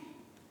really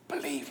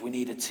believe we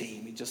need a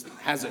team. He just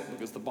has it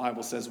because the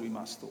Bible says we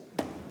must. Or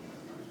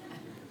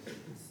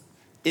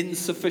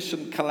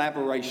insufficient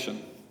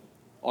collaboration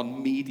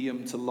on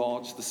medium to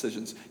large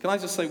decisions. Can I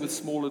just say, with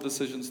smaller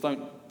decisions,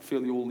 don't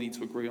feel you all need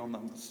to agree on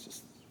them. It's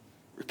just,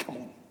 come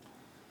on.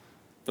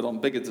 But on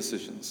bigger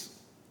decisions,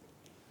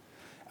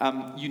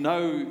 you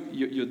know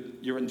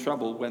you're in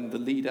trouble when the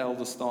lead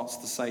elder starts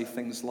to say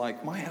things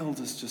like, my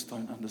elders just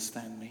don't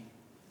understand me.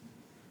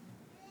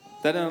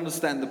 They don't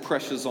understand the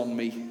pressures on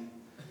me.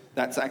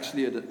 That's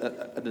actually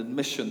an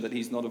admission that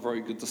he's not a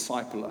very good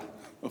discipler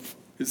of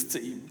his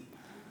team.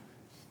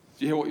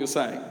 Do you hear what you're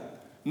saying?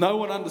 No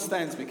one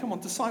understands me. Come on,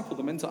 disciple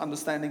them into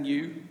understanding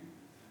you,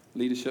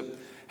 leadership.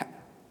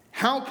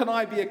 How can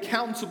I be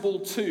accountable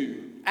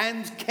to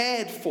and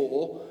cared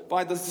for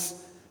by the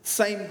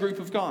same group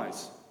of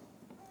guys?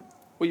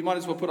 Well, you might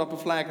as well put up a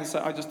flag and say,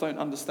 I just don't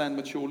understand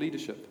mature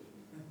leadership.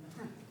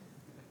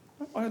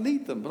 I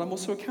lead them, but I'm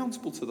also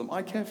accountable to them.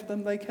 I care for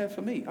them, they care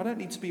for me. I don't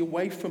need to be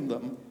away from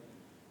them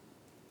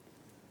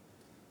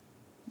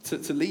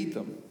to lead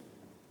them.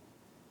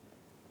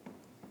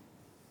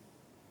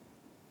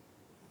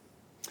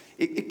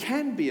 It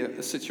can be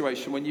a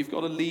situation when you've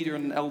got a leader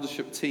and an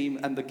eldership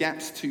team and the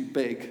gap's too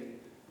big.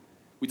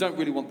 We don't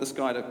really want this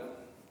guy to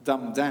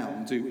dumb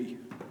down, do we?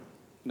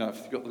 No, if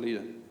you've got the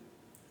leader.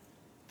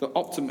 The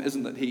optimum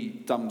isn't that he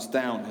dumbs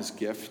down his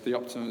gift. The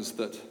optimum is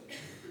that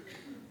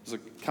there's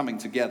a coming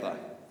together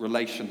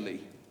relationally,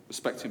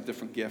 respecting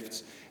different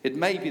gifts. It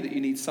may be that you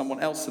need someone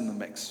else in the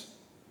mix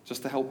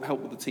just to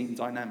help with the team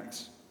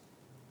dynamics.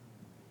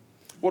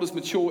 What does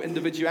mature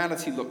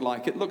individuality look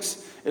like? It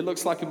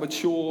looks like a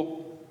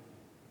mature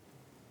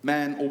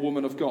man or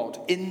woman of God,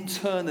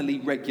 internally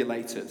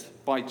regulated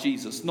by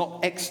Jesus, not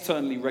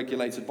externally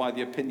regulated by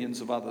the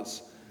opinions of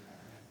others.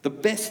 The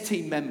best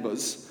team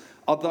members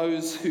are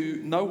those who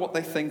know what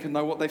they think and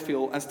know what they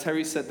feel. As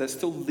Terry said, they're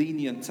still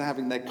lenient to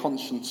having their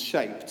conscience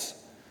shaped,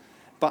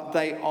 but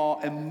they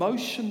are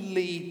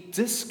emotionally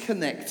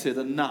disconnected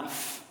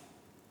enough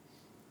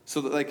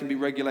so that they can be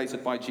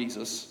regulated by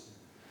Jesus.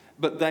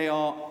 But they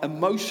are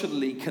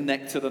emotionally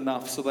connected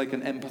enough so they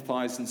can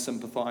empathize and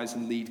sympathize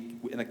and lead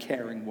in a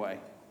caring way.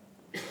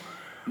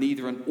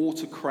 Neither an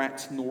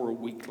autocrat nor a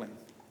weakling.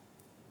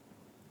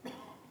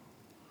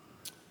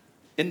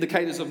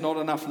 Indicators of not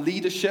enough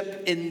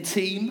leadership in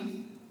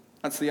team.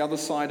 That's the other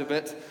side of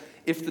it.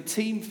 If the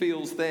team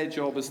feels their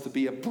job is to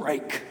be a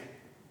brake.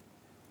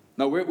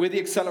 No, we're the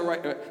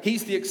accelerator.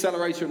 He's the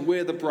accelerator and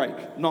we're the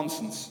brake.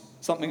 Nonsense.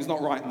 Something's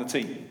not right in the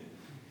team.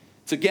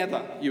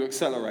 Together you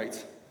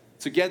accelerate.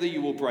 Together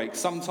you will brake.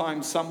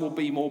 Sometimes some will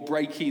be more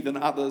brakey than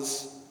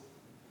others.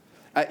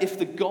 If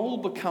the goal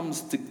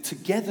becomes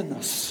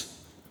togetherness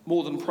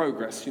more than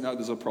progress, you know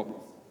there's a problem.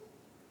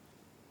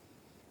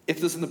 If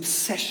there's an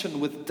obsession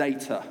with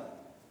data,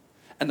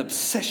 an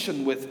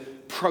obsession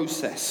with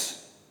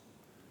process,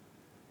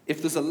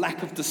 if there's a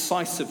lack of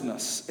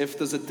decisiveness, if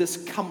there's a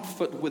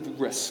discomfort with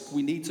risk,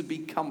 we need to be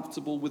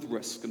comfortable with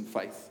risk and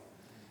faith.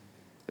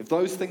 If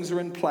those things are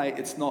in play,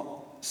 it's not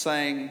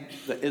saying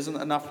there isn't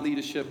enough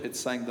leadership, it's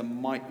saying there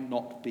might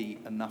not be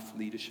enough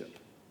leadership.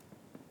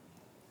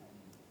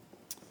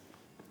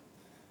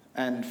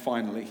 And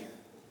finally,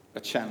 a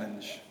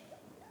challenge.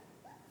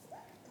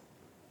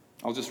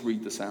 I'll just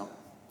read this out.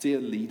 Dear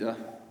leader,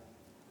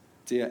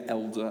 dear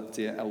elder,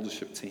 dear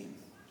eldership team,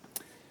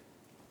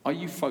 are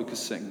you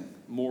focusing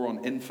more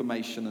on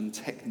information and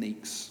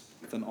techniques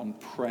than on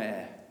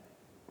prayer,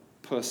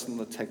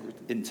 personal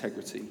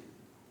integrity,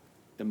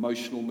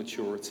 emotional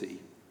maturity,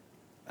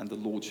 and the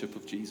lordship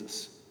of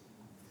Jesus?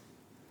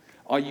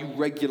 Are you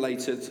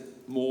regulated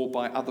more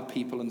by other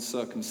people and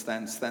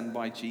circumstance than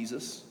by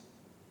Jesus?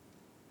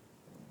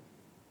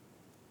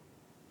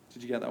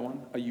 Did you get that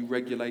one? Are you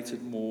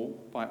regulated more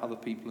by other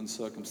people and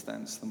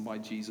circumstance than by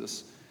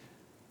Jesus?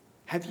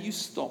 Have you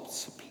stopped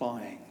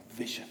supplying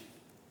vision,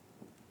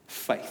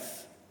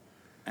 faith,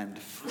 and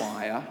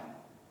fire?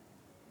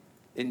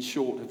 In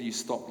short, have you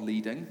stopped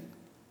leading?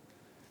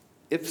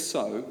 If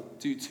so,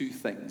 do two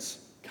things.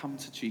 Come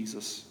to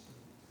Jesus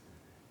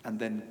and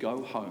then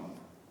go home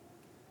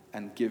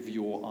and give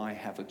your I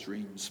have a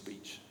dream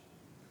speech.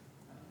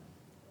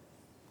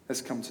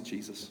 Let's come to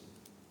Jesus.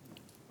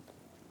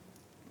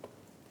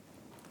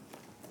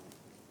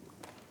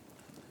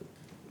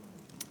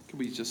 Can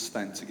we just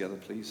stand together,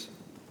 please?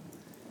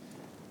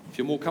 If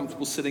you're more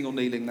comfortable sitting or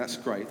kneeling, that's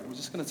great. We're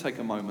just going to take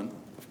a moment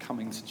of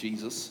coming to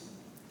Jesus.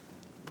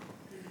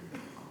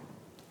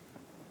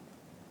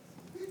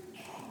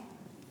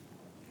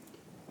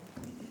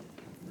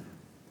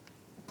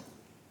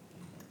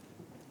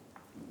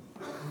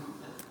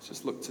 Let's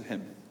just look to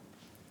him.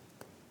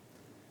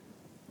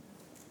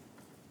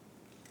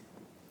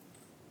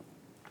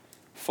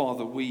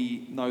 Father,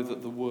 we know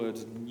that the word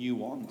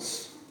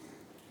nuance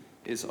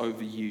is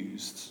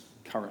overused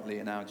currently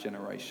in our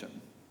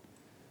generation.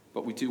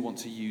 But we do want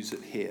to use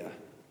it here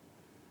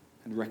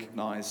and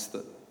recognize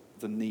that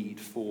the need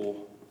for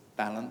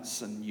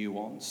balance and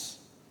nuance.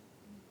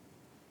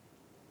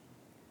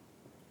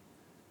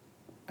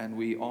 And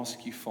we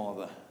ask you,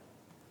 Father,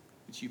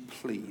 would you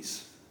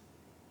please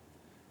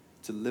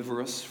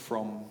deliver us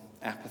from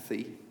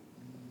apathy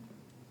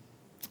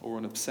or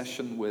an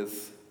obsession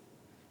with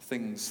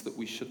things that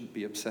we shouldn't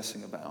be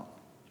obsessing about.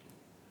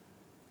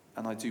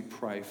 And I do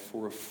pray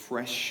for a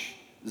fresh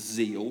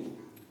zeal,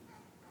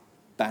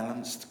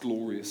 balanced,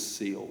 glorious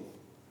zeal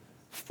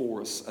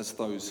for us as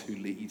those who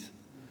lead.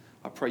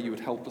 I pray you would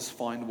help us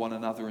find one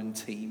another in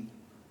team.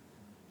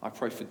 I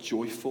pray for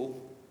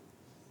joyful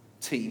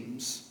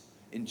teams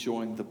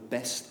enjoying the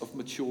best of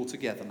mature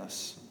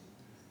togetherness,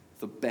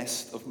 the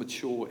best of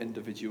mature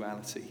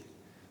individuality.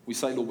 We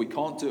say, Lord, we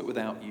can't do it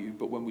without you,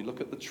 but when we look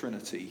at the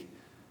Trinity,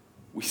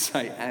 we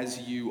say, as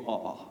you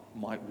are,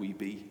 might we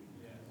be.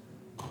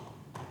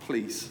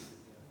 Please,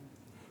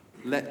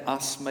 let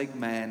us make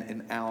man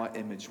in our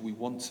image. We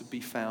want to be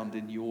found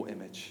in your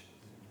image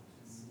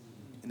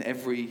in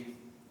every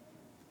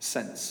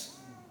sense.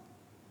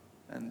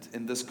 And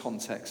in this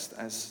context,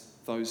 as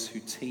those who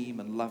team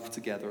and love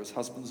together, as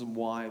husbands and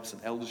wives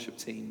and eldership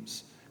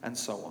teams, and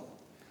so on.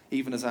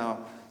 Even as our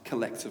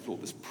collective,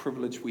 Lord, this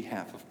privilege we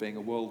have of being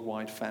a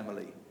worldwide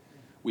family,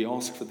 we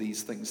ask for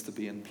these things to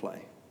be in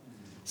play.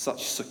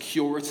 Such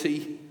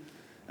security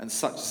and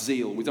such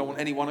zeal. We don't want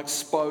anyone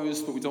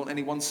exposed, but we don't want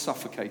anyone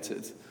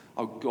suffocated.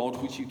 Oh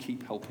God, would you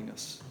keep helping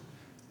us?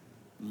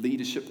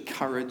 Leadership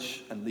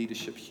courage and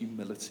leadership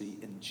humility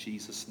in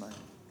Jesus' name.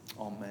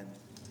 Amen.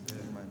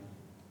 Amen.